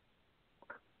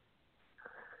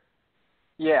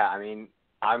 Yeah, I mean,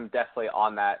 I'm definitely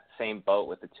on that same boat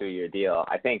with the 2-year deal.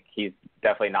 I think he's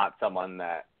definitely not someone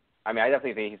that – I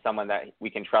definitely think he's someone that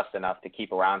we can trust enough to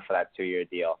keep around for that 2-year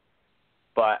deal.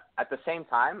 But at the same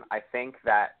time, I think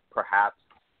that perhaps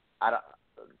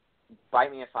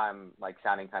bite me if I'm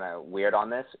sounding kind of weird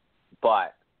on this,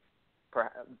 but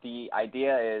the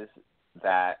idea is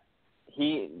that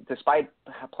he, despite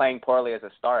playing poorly as a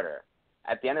starter,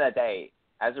 at the end of the day,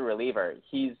 as a reliever,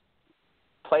 he's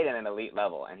played at an elite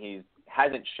level, and he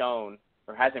hasn't shown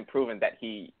or hasn't proven that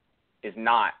he is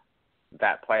not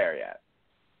that player yet.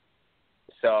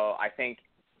 So I think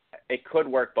it could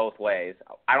work both ways.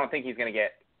 I don't think he's going to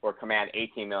get or command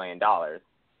 $18 million,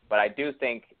 but I do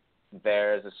think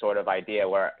there's a sort of idea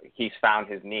where he's found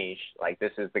his niche.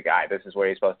 This is the guy. This is where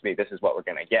he's supposed to be. This is what we're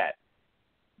going to get.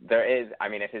 There is,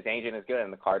 if his agent is good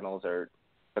and the Cardinals are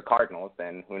the Cardinals,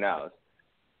 then who knows?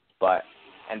 But,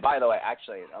 and by the way,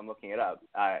 actually, I'm looking it up.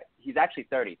 He's actually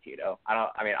 30, Tito.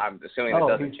 I'm assuming that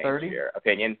doesn't change 30? your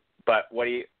opinion. But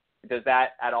does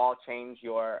that at all change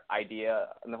your idea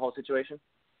in the whole situation?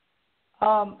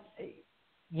 Him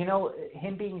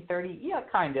being 30, yeah,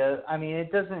 kind of.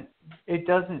 It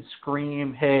doesn't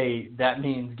scream, hey, that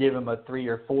means give him a 3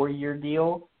 or 4 year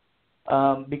deal,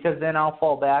 because then I'll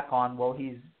fall back on, well,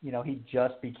 he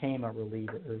just became a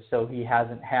reliever, so he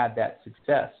hasn't had that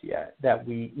success yet,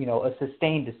 a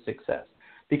sustained success.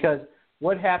 Because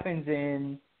what happens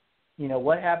if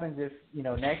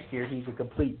next year he's a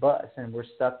complete bust and we're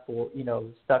stuck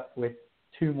with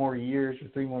 2 more years or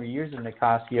 3 more years in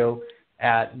Nicasio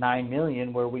at $9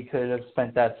 million, where we could have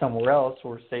spent that somewhere else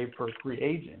or saved for a free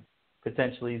agent,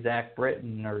 potentially Zach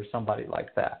Britton or somebody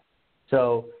like that.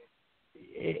 So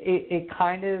it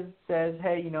kind of says,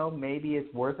 hey, maybe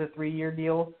it's worth a 3-year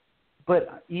deal,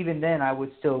 but even then I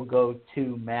would still go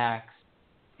to max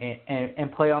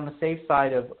and play on the safe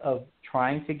side of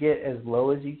trying to get as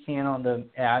low as you can on the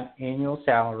annual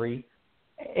salary,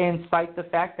 and cite the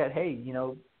fact that, hey,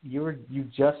 you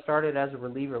just started as a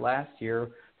reliever last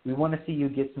year. We want to see you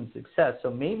get some success. So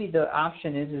maybe the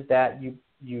option is that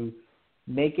you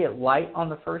make it light on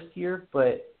the first year,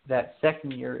 but that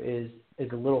second year is a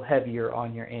little heavier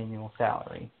on your annual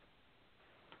salary.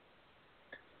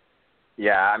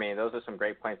 Yeah, those are some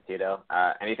great points, Tito.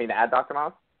 Anything to add, Dr.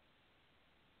 Miles?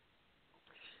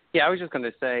 Yeah, I was just going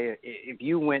to say, if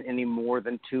you went any more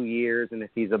than 2 years and if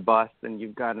he's a bust, then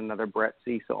you've got another Brett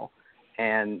Cecil.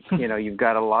 And, you've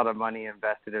got a lot of money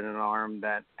invested in an arm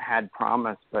that had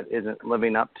promise but isn't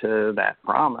living up to that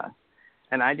promise.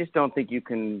 And I just don't think you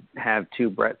can have 2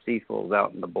 Brett Cecils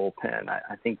out in the bullpen.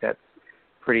 I think that's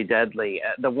pretty deadly.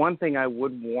 The one thing I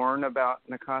would warn about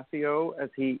Nicasio, as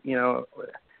he,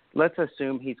 let's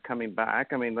assume he's coming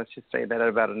back. Let's just say that at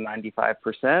about a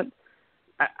 95%.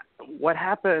 What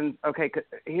happens,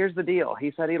 here's the deal.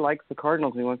 He said he likes the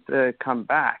Cardinals and he wants to come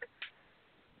back.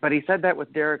 But he said that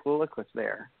with Derek Lilliquist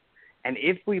there. And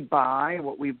if we buy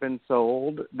what we've been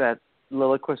sold, that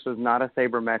Lilliquist was not a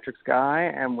sabermetrics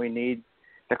guy, and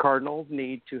the Cardinals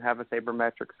need to have a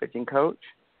sabermetrics pitching coach,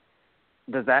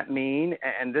 does that mean,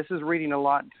 and this is reading a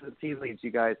lot to the tea leaves,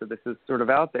 you guys, so this is sort of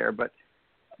out there, but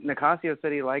Nicasio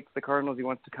said he likes the Cardinals, he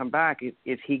wants to come back.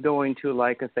 Is he going to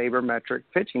like a sabermetric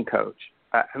pitching coach?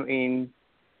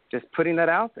 Just putting that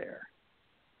out there.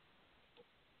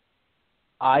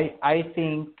 I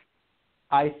think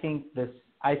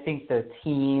the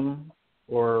team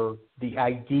or the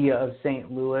idea of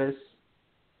St. Louis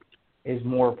is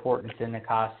more important to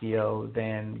Nicasio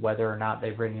than whether or not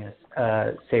they bring in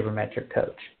a sabermetric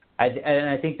coach. And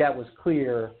I think that was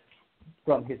clear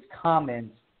from his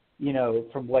comments,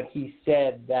 from what he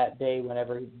said that day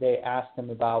whenever they asked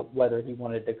him about whether he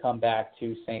wanted to come back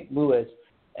to St. Louis.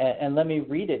 And let me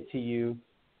read it to you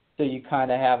so you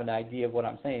kind of have an idea of what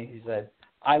I'm saying. He said,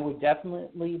 I would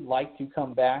definitely like to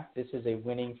come back. This is a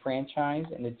winning franchise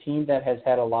and a team that has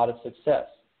had a lot of success.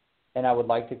 and I would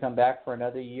like to come back for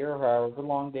another year or however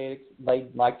long they'd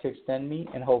like to extend me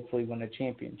and hopefully win a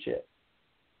championship.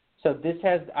 So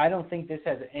I don't think this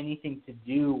has anything to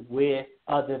do with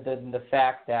other than the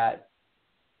fact that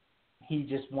he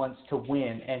just wants to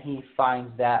win and he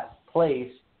finds that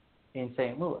place in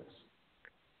St. Louis.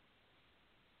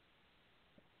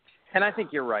 And I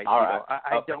think you're right. All right.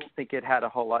 I don't think it had a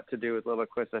whole lot to do with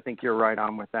Lilliquist. I think you're right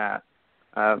on with that.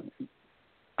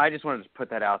 I just wanted to put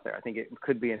that out there. I think it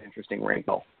could be an interesting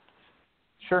wrinkle.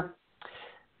 Sure.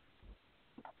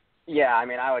 Yeah, I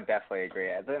mean, I would definitely agree.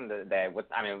 At the end of the day,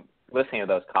 listening to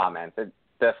those comments, it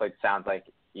definitely sounds like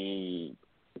he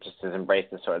just has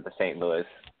embraced the sort of the St. Louis,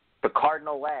 the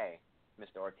Cardinal way,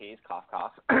 Mr. Ortiz, cough,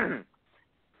 cough.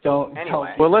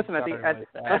 Anyway. Well, listen, at the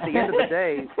end of the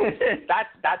day,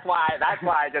 that's why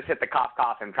I just hit the cough,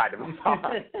 cough and tried to move on.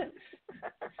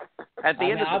 At the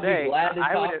end of the day,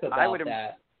 I would.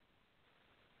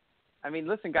 I mean,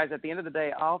 listen, guys. At the end of the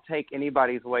day, I'll take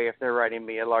anybody's way if they're writing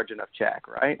me a large enough check,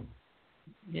 right?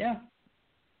 Yeah.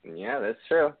 Yeah, that's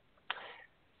true.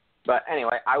 But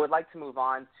anyway, I would like to move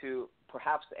on to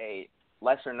perhaps a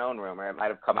lesser-known rumor. It might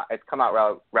have come out. It's come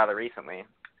out rather recently.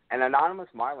 An anonymous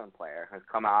Marlin player has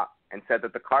come out and said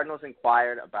that the Cardinals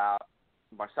inquired about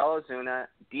Marcell Ozuna,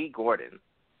 Dee Gordon,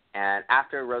 and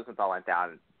after Rosenthal went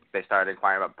down, they started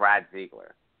inquiring about Brad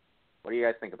Ziegler. What do you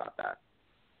guys think about that?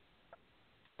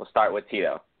 We'll start with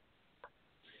Tito.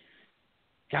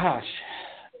 Gosh,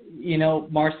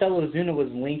 Marcell Ozuna was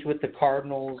linked with the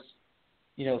Cardinals,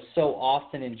 so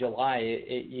often in July.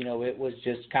 It was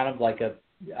just kind of like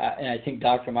and I think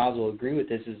Dr. Miles will agree with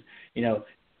this, is,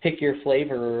 pick your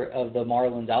flavor of the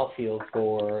Marlins outfield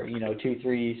for,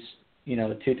 2-3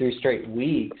 straight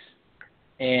weeks.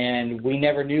 And we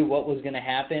never knew what was going to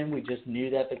happen. We just knew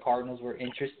that the Cardinals were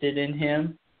interested in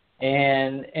him.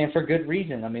 And for good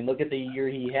reason. I mean, look at the year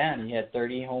he had. He had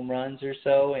 30 home runs or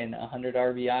so and 100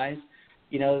 RBIs.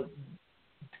 The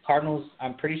Cardinals,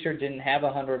 I'm pretty sure, didn't have a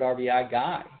 100 RBI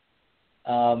guy.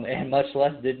 And much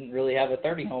less didn't really have a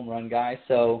 30 home run guy.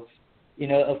 So,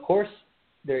 of course,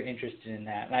 they're interested in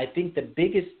that. And I think the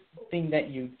biggest thing that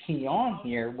you key on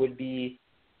here would be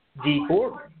Dee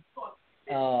Gordon.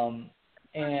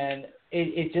 And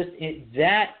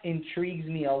that intrigues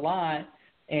me a lot.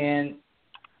 And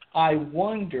I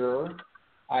wonder,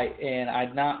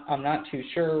 I'm not too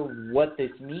sure what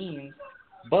this means,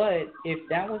 but if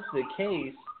that was the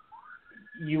case,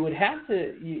 you have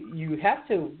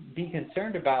to be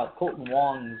concerned about Kolten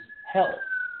Wong's health,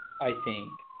 I think.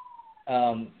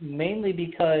 Mainly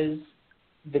because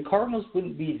the Cardinals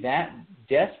wouldn't be that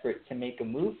desperate to make a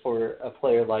move for a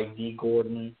player like Dee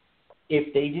Gordon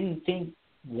if they didn't think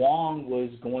Wong was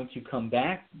going to come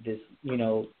back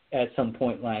at some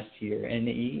point last year, and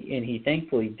he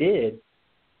thankfully did.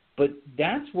 But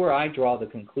that's where I draw the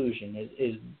conclusion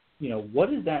is what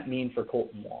does that mean for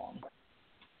Kolten Wong?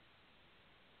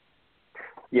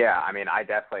 Yeah, I mean,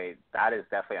 that is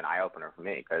definitely an eye-opener for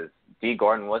me, because Dee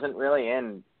Gordon wasn't really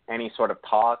in any sort of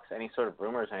talks, any sort of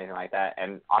rumors, anything like that.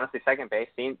 And honestly, second base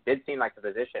did seem like the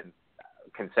position,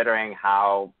 considering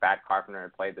how bad Carpenter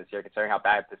had played this year, considering how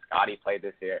bad Piscotty played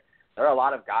this year. There are a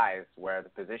lot of guys where the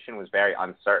position was very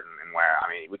uncertain and where,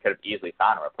 we could have easily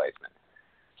found a replacement.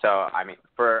 So,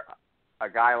 for a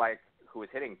guy who was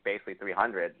hitting basically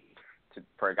 300,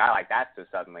 for a guy like that to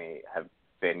suddenly have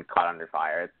been caught under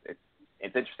fire,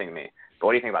 it's interesting to me. But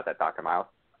what do you think about that, Dr. Miles?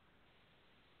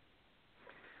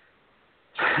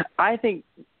 I think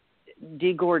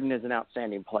Dee Gordon is an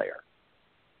outstanding player.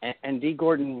 And Dee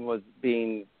Gordon was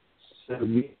being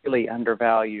severely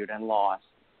undervalued and lost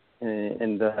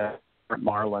in the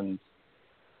Marlins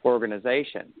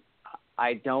organization.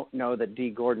 I don't know that Dee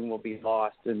Gordon will be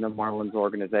lost in the Marlins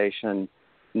organization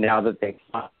now that they've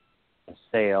done a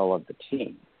sale of the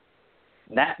team.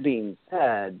 That being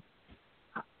said,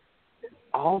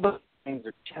 all those things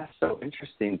are just so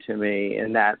interesting to me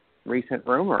in that recent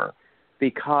rumor,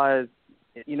 because,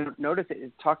 notice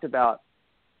it talked about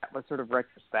that was sort of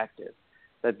retrospective,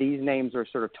 that these names were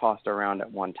sort of tossed around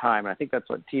at one time. And I think that's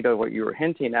what, Tito, what you were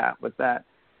hinting at was that,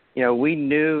 we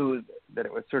knew that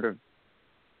it was sort of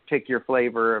pick your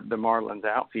flavor of the Marlins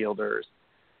outfielders.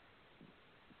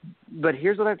 But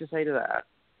here's what I have to say to that.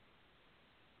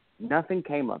 Nothing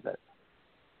came of it.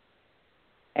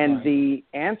 And right. The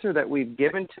answer that we've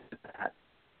given to that,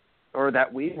 or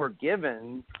that we were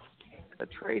given the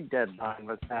trade deadline,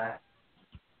 was that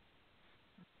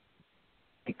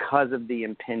because of the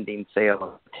impending sale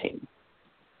of the team.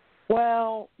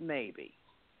 Well, maybe.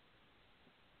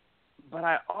 But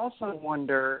I also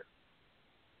wonder,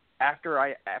 after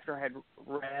I had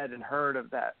read and heard of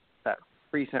that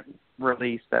recent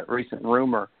release, that recent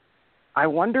rumor, I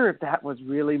wonder if that was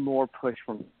really more push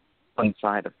from one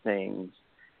side of things.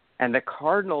 And the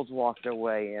Cardinals walked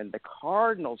away, and the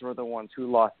Cardinals were the ones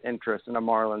who lost interest in a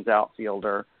Marlins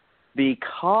outfielder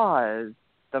because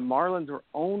the Marlins were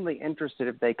only interested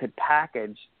if they could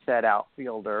package said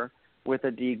outfielder with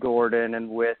a D. Gordon and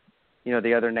with,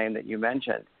 the other name that you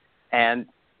mentioned. And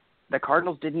the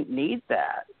Cardinals didn't need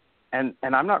that. And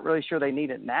I'm not really sure they need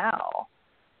it now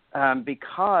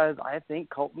because I think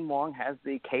Kolten Wong has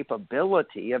the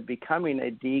capability of becoming a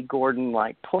D.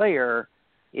 Gordon-like player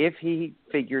if he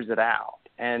figures it out.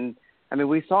 And,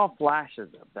 we saw flashes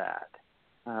of that.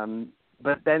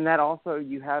 But then that also,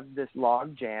 you have this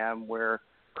log jam where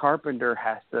Carpenter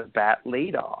has to bat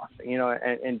leadoff,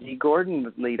 and D. Gordon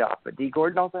would lead off. But D.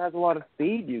 Gordon also has a lot of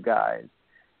speed, you guys.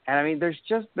 And,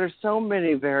 there's so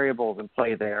many variables in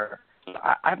play there.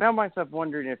 I found myself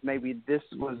wondering if maybe this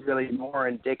was really more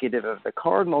indicative of the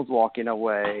Cardinals walking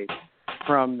away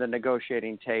from the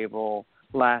negotiating table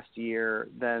last year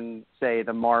than, say,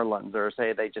 the Marlins, or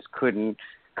say they just couldn't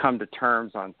come to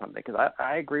terms on something. Because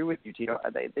I agree with you, Tito.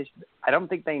 I don't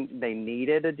think they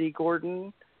needed a D.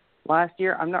 Gordon last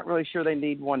year. I'm not really sure they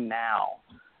need one now.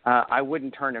 I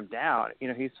wouldn't turn him down.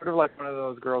 He's sort of like one of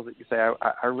those girls that you say,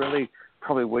 I really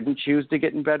probably wouldn't choose to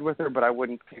get in bed with her, but I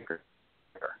wouldn't pick her.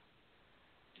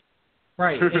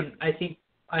 Right, and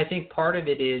I think part of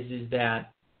it is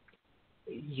that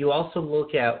you also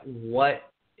look at what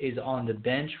is on the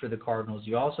bench for the Cardinals.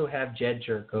 You also have Jed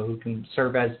Jerko, who can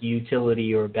serve as the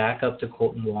utility or backup to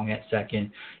Kolten Wong at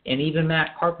second, and even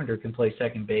Matt Carpenter can play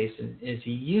second base as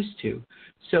he used to.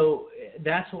 So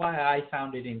that's why I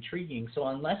found it intriguing. So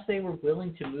unless they were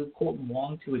willing to move Kolten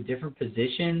Wong to a different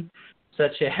position,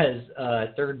 such as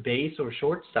third base or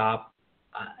shortstop,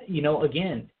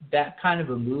 again, that kind of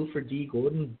a move for D.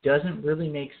 Gordon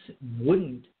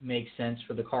wouldn't make sense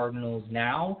for the Cardinals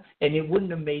now, and it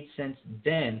wouldn't have made sense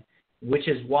then, which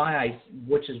is why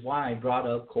I brought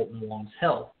up Kolten Wong's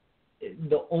health.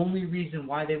 The only reason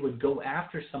why they would go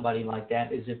after somebody like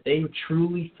that is if they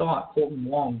truly thought Kolten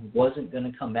Wong wasn't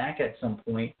going to come back at some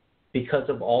point because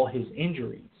of all his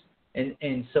injuries.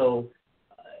 And so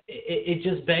it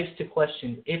just begs to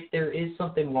question, if there is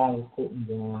something wrong with Kolten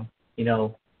Wong,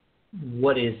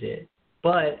 what is it?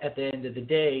 But at the end of the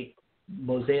day,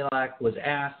 Mozeliak was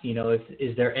asked,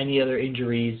 is there any other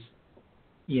injuries,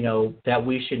 that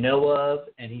we should know of?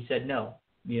 And he said no.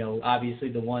 Obviously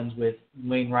the ones with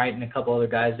Wainwright and a couple other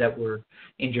guys that were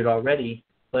injured already.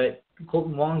 But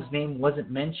Kolten Wong's name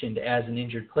wasn't mentioned as an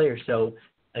injured player. So,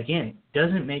 again,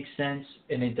 doesn't make sense,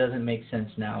 and it doesn't make sense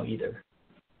now either.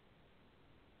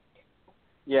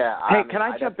 Yeah. Hey, can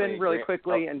I jump in really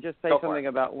quickly and just say something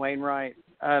about Wainwright?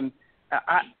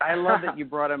 I love that you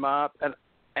brought him up,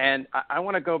 and I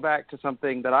want to go back to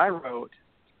something that I wrote.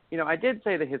 I did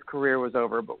say that his career was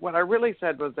over, but what I really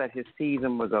said was that his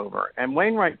season was over, and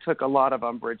Wainwright took a lot of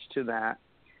umbrage to that,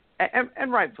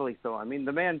 and rightfully so.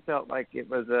 The man felt like it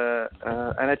was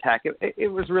an attack.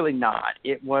 It was really not.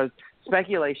 It was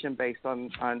speculation based on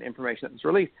information that was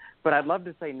released. But I'd love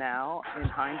to say now, in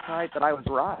hindsight, that I was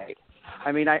right.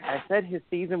 I said his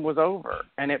season was over,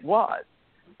 and it was.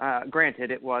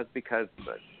 Granted, it was because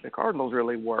the Cardinals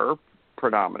really were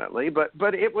predominantly, but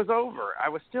it was over. I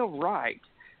was still right,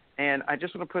 and I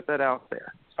just want to put that out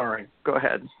there. Sorry. Go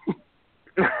ahead.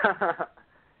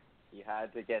 You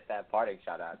had to get that parting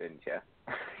shot out, didn't you?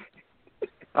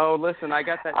 Oh, listen, I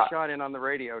got that shot in on the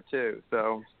radio, too,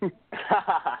 so. All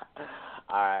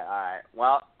right.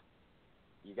 Well,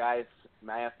 you guys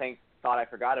may have thought I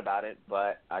forgot about it,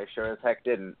 but I sure as heck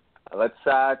didn't. Let's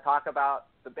talk about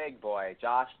the big boy,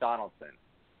 Josh Donaldson.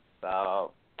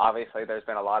 So obviously there's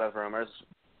been a lot of rumors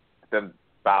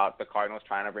about the Cardinals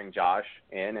trying to bring Josh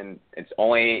in, and it's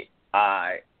only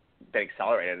been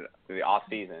accelerated through the off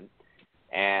season.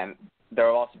 And there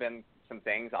have also been some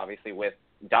things, obviously, with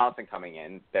Donaldson coming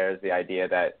in. There's the idea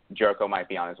that Jerko might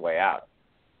be on his way out.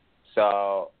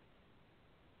 So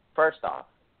first off,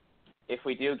 if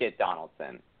we do get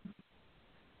Donaldson,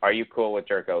 are you cool with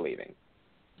Jerko leaving?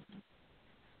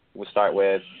 We'll start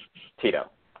with Tito.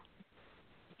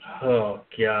 Oh,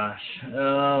 gosh.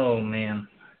 Oh, man.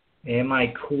 Am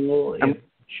I cool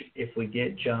if we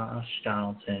get Josh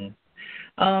Donaldson?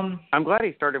 I'm glad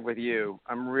he started with you.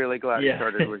 I'm really glad he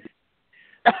started with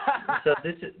you. So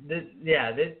this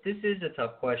is a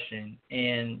tough question,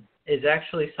 and is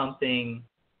actually something,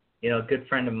 a good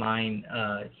friend of mine,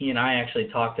 he and I actually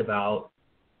talked about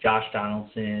Josh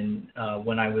Donaldson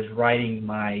when I was writing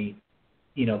my,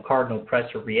 Cardinal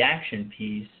presser reaction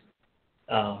piece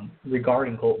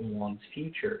regarding Kolten Wong's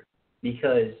future,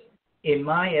 because in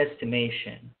my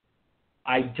estimation,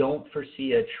 I don't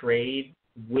foresee a trade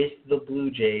with the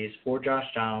Blue Jays for Josh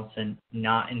Donaldson,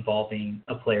 not involving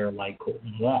a player like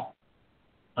Colton Wong.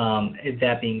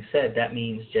 That being said, that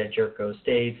means Jed Jerko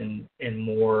stays and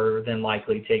more than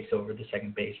likely takes over the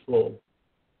second base role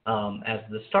as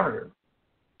the starter.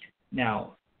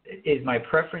 Now, is my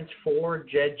preference for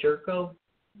Jed Jerko?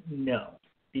 No,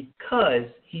 because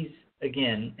he's,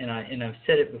 again, and I've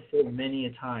said it before many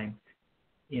a time,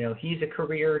 he's a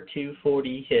career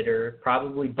 240 hitter,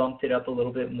 probably bumped it up a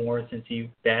little bit more since he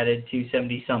batted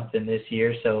 270-something this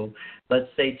year, so let's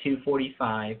say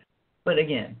 245. But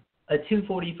again, a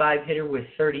 245 hitter with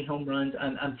 30 home runs,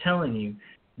 I'm telling you,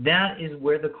 that is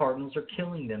where the Cardinals are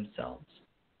killing themselves.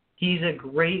 He's a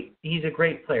great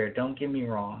player, don't get me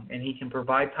wrong, and he can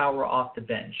provide power off the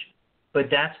bench. But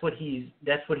that's what he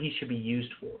should be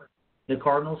used for. The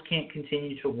Cardinals can't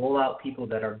continue to roll out people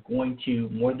that are going to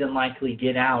more than likely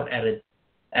get out at a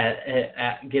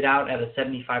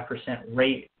 75%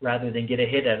 rate rather than get a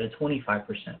hit at a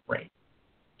 25% rate.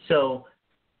 So,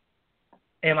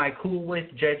 am I cool with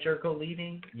Jed Jerko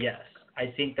leaving? Yes,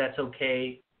 I think that's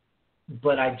okay,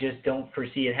 but I just don't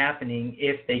foresee it happening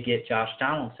if they get Josh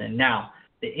Donaldson. Now,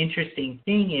 the interesting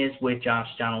thing is with Josh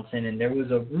Donaldson, and there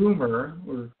was a rumor,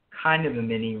 or kind of a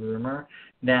mini rumor,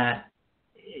 that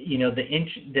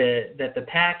that the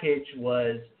package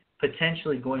was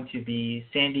potentially going to be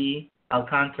Sandy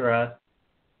Alcantara,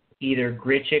 either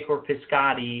Grichuk or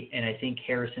Piscotty, and I think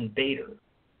Harrison Bader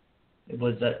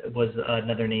was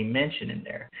another name mentioned in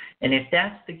there. And if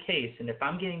that's the case, and if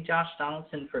I'm getting Josh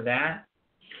Donaldson for that,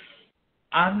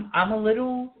 I'm a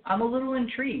little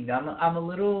intrigued. I'm a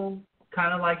little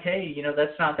kind of like, hey,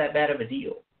 that's not that bad of a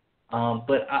deal.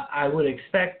 But I would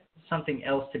expect something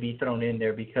else to be thrown in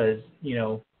there because,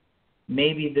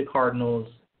 maybe the Cardinals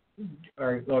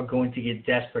are going to get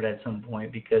desperate at some point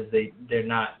because they're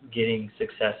not getting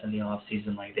success in the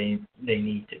offseason like they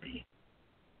need to be.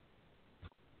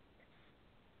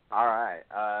 All right.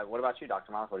 What about you,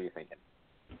 Dr. Miles? What are you thinking?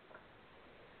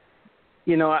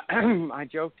 I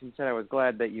joked and said I was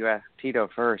glad that you asked Tito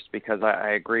first because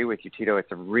I agree with you, Tito.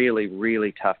 It's a really,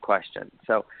 really tough question.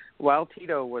 So while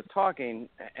Tito was talking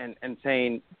and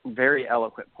saying very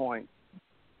eloquent points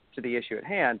to the issue at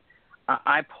hand,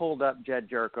 I pulled up Jed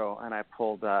Jerko and I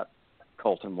pulled up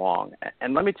Colton Wong.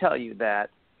 And let me tell you that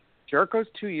Jerko's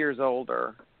 2 years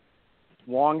older.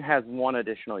 Wong has one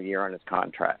additional year on his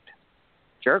contract.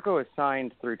 Jerko is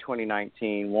signed through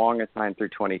 2019. Wong is signed through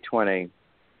 2020.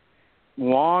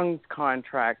 Wong's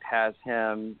contract has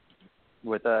him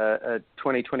with a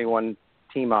 2021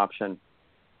 team option.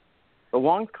 But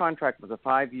Wong's contract was a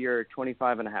 5-year,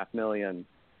 $25.5 million,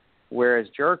 whereas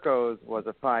Jerko's was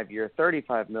a 5-year,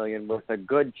 $35 million, with a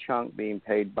good chunk being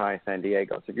paid by San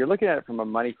Diego. So if you're looking at it from a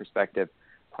money perspective,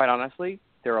 quite honestly,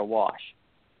 they're a wash.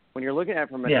 When you're looking at it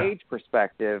from an age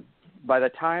perspective, by the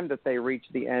time that they reach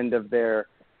the end of their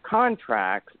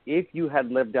contracts, if you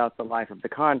had lived out the life of the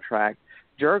contract,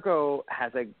 Jerko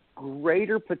has a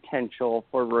greater potential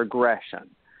for regression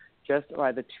just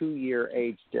by the 2-year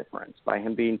age difference, by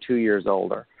him being 2 years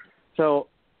older. So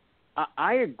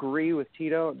I agree with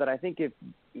Tito that I think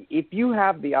if you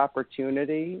have the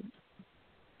opportunity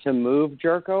to move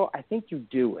Jerko, I think you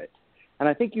do it. And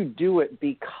I think you do it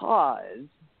because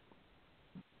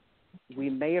we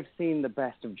may have seen the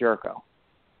best of Jerko.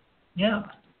 Yeah.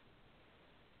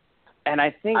 And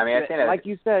I think, like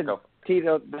you said,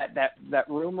 Tito, that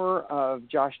rumor of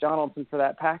Josh Donaldson for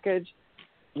that package,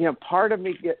 part of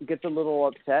me gets a little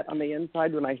upset on the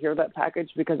inside when I hear that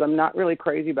package because I'm not really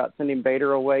crazy about sending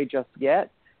Bader away just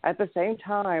yet. At the same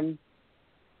time,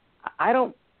 I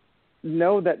don't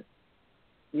know that,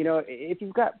 if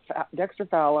you've got Dexter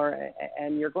Fowler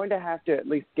and you're going to have to at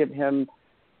least give him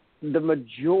the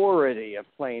majority of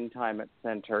playing time at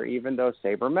center, even though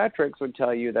sabermetrics would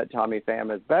tell you that Tommy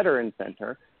Pham is better in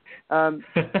center.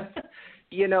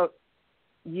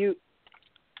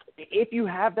 If you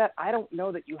have that, I don't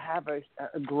know that you have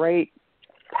a great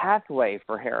pathway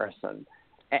for Harrison,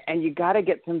 and you got to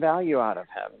get some value out of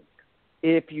him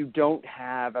if you don't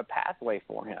have a pathway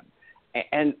for him.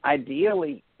 And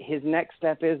ideally, his next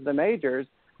step is the majors.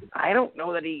 I don't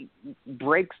know that he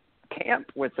breaks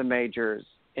camp with the majors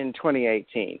in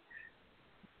 2018.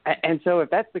 And so if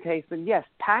that's the case, then yes,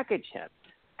 package him.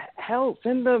 Hell,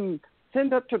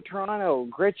 send up to Toronto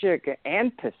Grichuk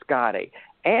and Piscotty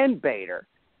and Bader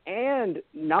and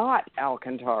not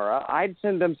Alcantara. I'd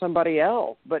send them somebody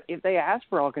else. But if they ask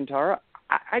for Alcantara,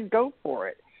 I'd go for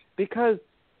it. Because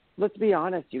let's be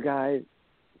honest, you guys,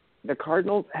 the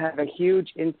Cardinals have a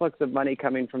huge influx of money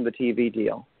coming from the TV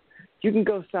deal. You can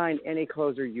go sign any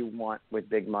closer you want with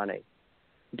big money.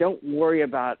 Don't worry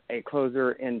about a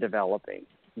closer in developing.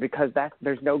 because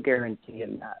there's no guarantee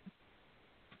in that.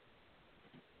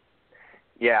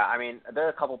 Yeah, I mean, there are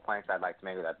a couple points I'd like to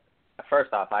make with that.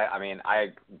 First off, I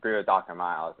agree with Dr.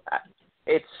 Miles.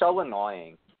 It's so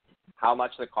annoying how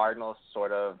much the Cardinals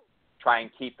sort of try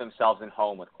and keep themselves in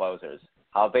home with closers.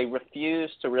 How they refuse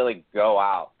to really go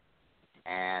out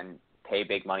and pay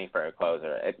big money for a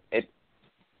closer.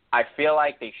 I feel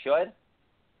like they should,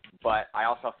 but I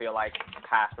also feel like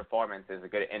past performance is a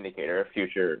good indicator of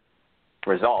future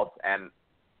results. And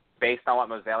based on what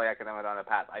Mozeliak and them have done in the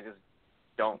past, I just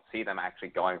don't see them actually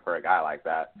going for a guy like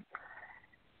that.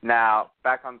 Now,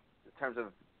 back on in terms of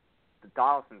the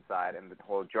Donaldson side and the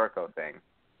whole Jerko thing,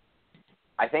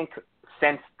 I think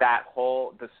since that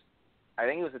I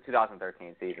think it was the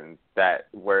 2013 season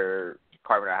where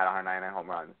Carpenter had 199 home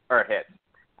runs or hits.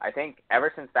 I think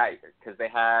ever since that year, because they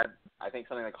had, I think,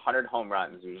 something like 100 home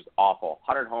runs, which was awful.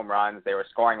 100 home runs. They were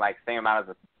scoring like the same amount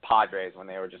as the Padres when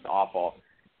they were just awful.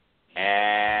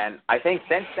 And I think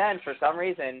since then, for some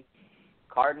reason,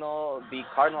 the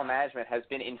Cardinal management has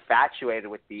been infatuated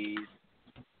with these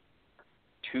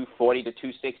 240 to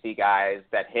 260 guys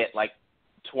that hit like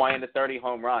 20 to 30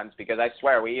 home runs, because I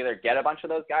swear we either get a bunch of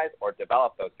those guys or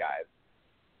develop those guys.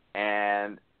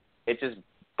 And it just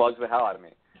bugs the hell out of me.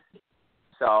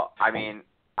 So, I mean,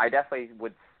 I definitely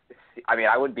would –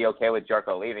 I would be okay with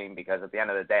Jerko leaving, because at the end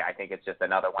of the day, I think it's just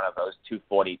another one of those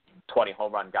 240, 20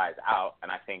 home run guys out,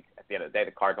 and I think at the end of the day,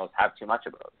 the Cardinals have too much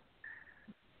of those.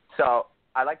 So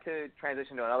I'd like to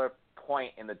transition to another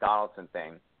point in the Donaldson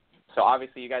thing. So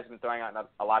obviously you guys have been throwing out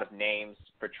a lot of names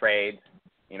for trades.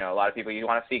 You know, a lot of people you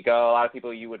want to see go, a lot of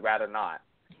people you would rather not.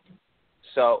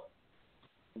 So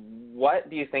what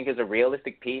do you think is a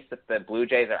realistic piece that the Blue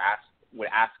Jays would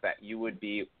ask that you would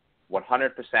be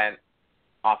 100%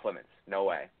 off limits? No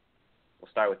way. We'll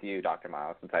start with you, Dr.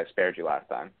 Miles, since I spared you last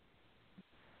time.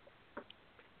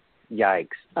 Yikes.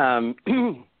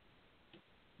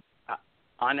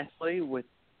 Honestly, with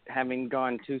having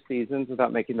gone 2 seasons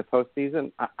without making the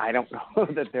postseason, I don't know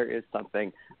that there is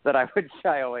something that I would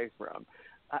shy away from.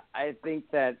 I think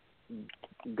that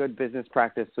good business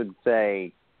practice would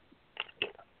say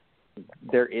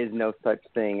there is no such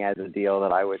thing as a deal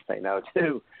that I would say no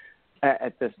to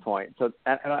at this point. So,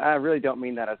 and I really don't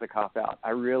mean that as a cop-out. I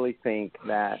really think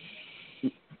that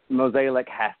Mozeliak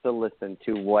has to listen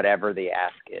to whatever the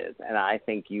ask is. And I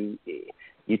think you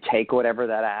take whatever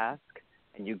that ask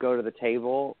and you go to the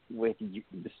table with the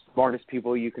smartest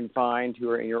people you can find who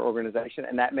are in your organization.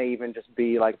 And that may even just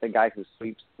be like the guy who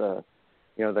sweeps the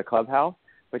clubhouse.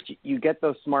 But you get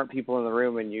those smart people in the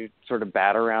room and you sort of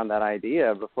bat around that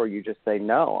idea before you just say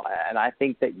no. And I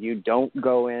think that you don't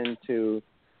go into,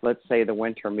 let's say, the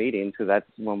winter meetings, because that's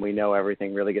when we know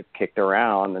everything really gets kicked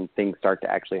around and things start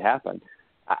to actually happen.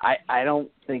 I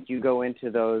don't think you go into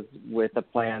those with a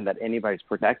plan that anybody's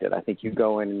protected. I think you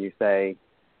go in and you say,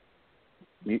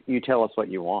 you tell us what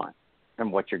you want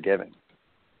and what you're giving.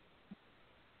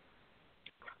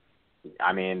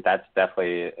 I mean, that's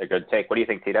definitely a good take. What do you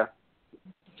think, Tito?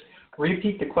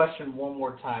 Repeat the question one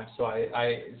more time, so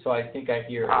I think I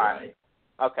hear it. All right.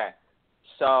 Okay.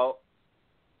 So,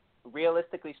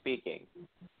 realistically speaking,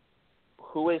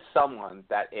 who is someone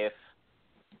that if,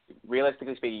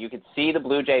 realistically speaking, you could see the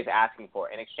Blue Jays asking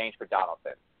for in exchange for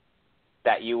Donaldson,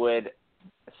 that you would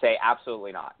say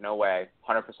absolutely not, no way,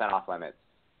 100% off limits.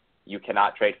 You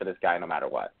cannot trade for this guy no matter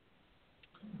what.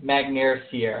 Magneuris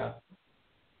Sierra.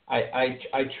 I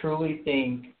truly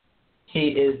think he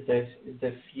is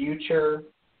the future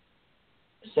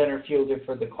center fielder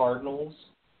for the Cardinals,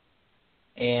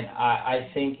 and I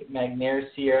think Magneuris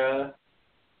Sierra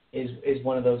is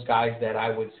one of those guys that I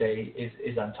would say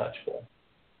is untouchable.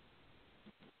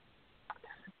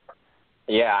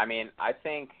 Yeah, I mean, I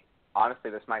think,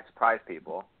 honestly, this might surprise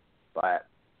people, but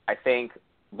I think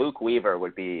Luke Weaver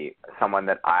would be someone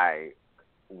that I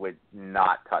would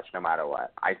not touch no matter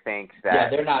what. I think that... Yeah,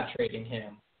 they're not trading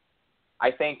him.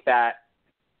 I think that's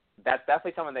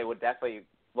definitely someone they would definitely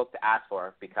look to ask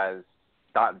for, because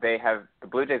the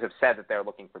Blue Jays have said that they're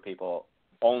looking for people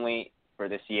only for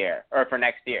this year, or for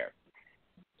next year.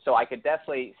 So I could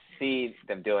definitely see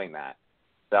them doing that.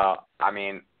 So, I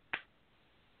mean,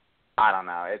 I don't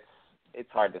know.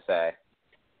 It's hard to say.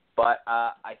 But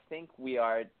I think we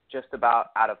are just about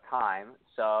out of time.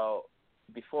 So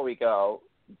before we go,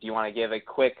 do you want to give a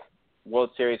quick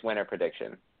World Series winner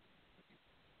prediction?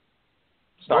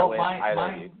 Start with either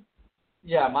of you.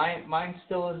 Yeah, mine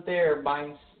still is there.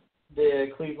 Mine's the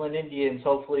Cleveland Indians.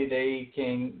 Hopefully they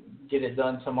can get it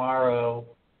done tomorrow.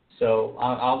 So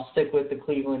I'll stick with the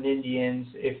Cleveland Indians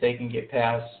if they can get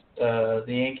past the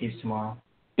Yankees tomorrow.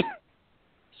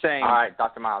 Same. All right,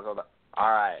 Dr. Miles. All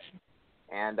right.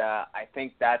 And I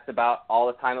think that's about all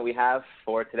the time that we have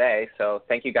for today. So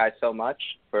thank you guys so much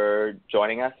for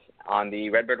joining us on the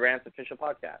Redbird Rants official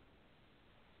podcast.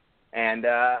 And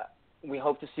we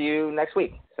hope to see you next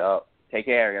week. So take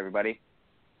care, everybody.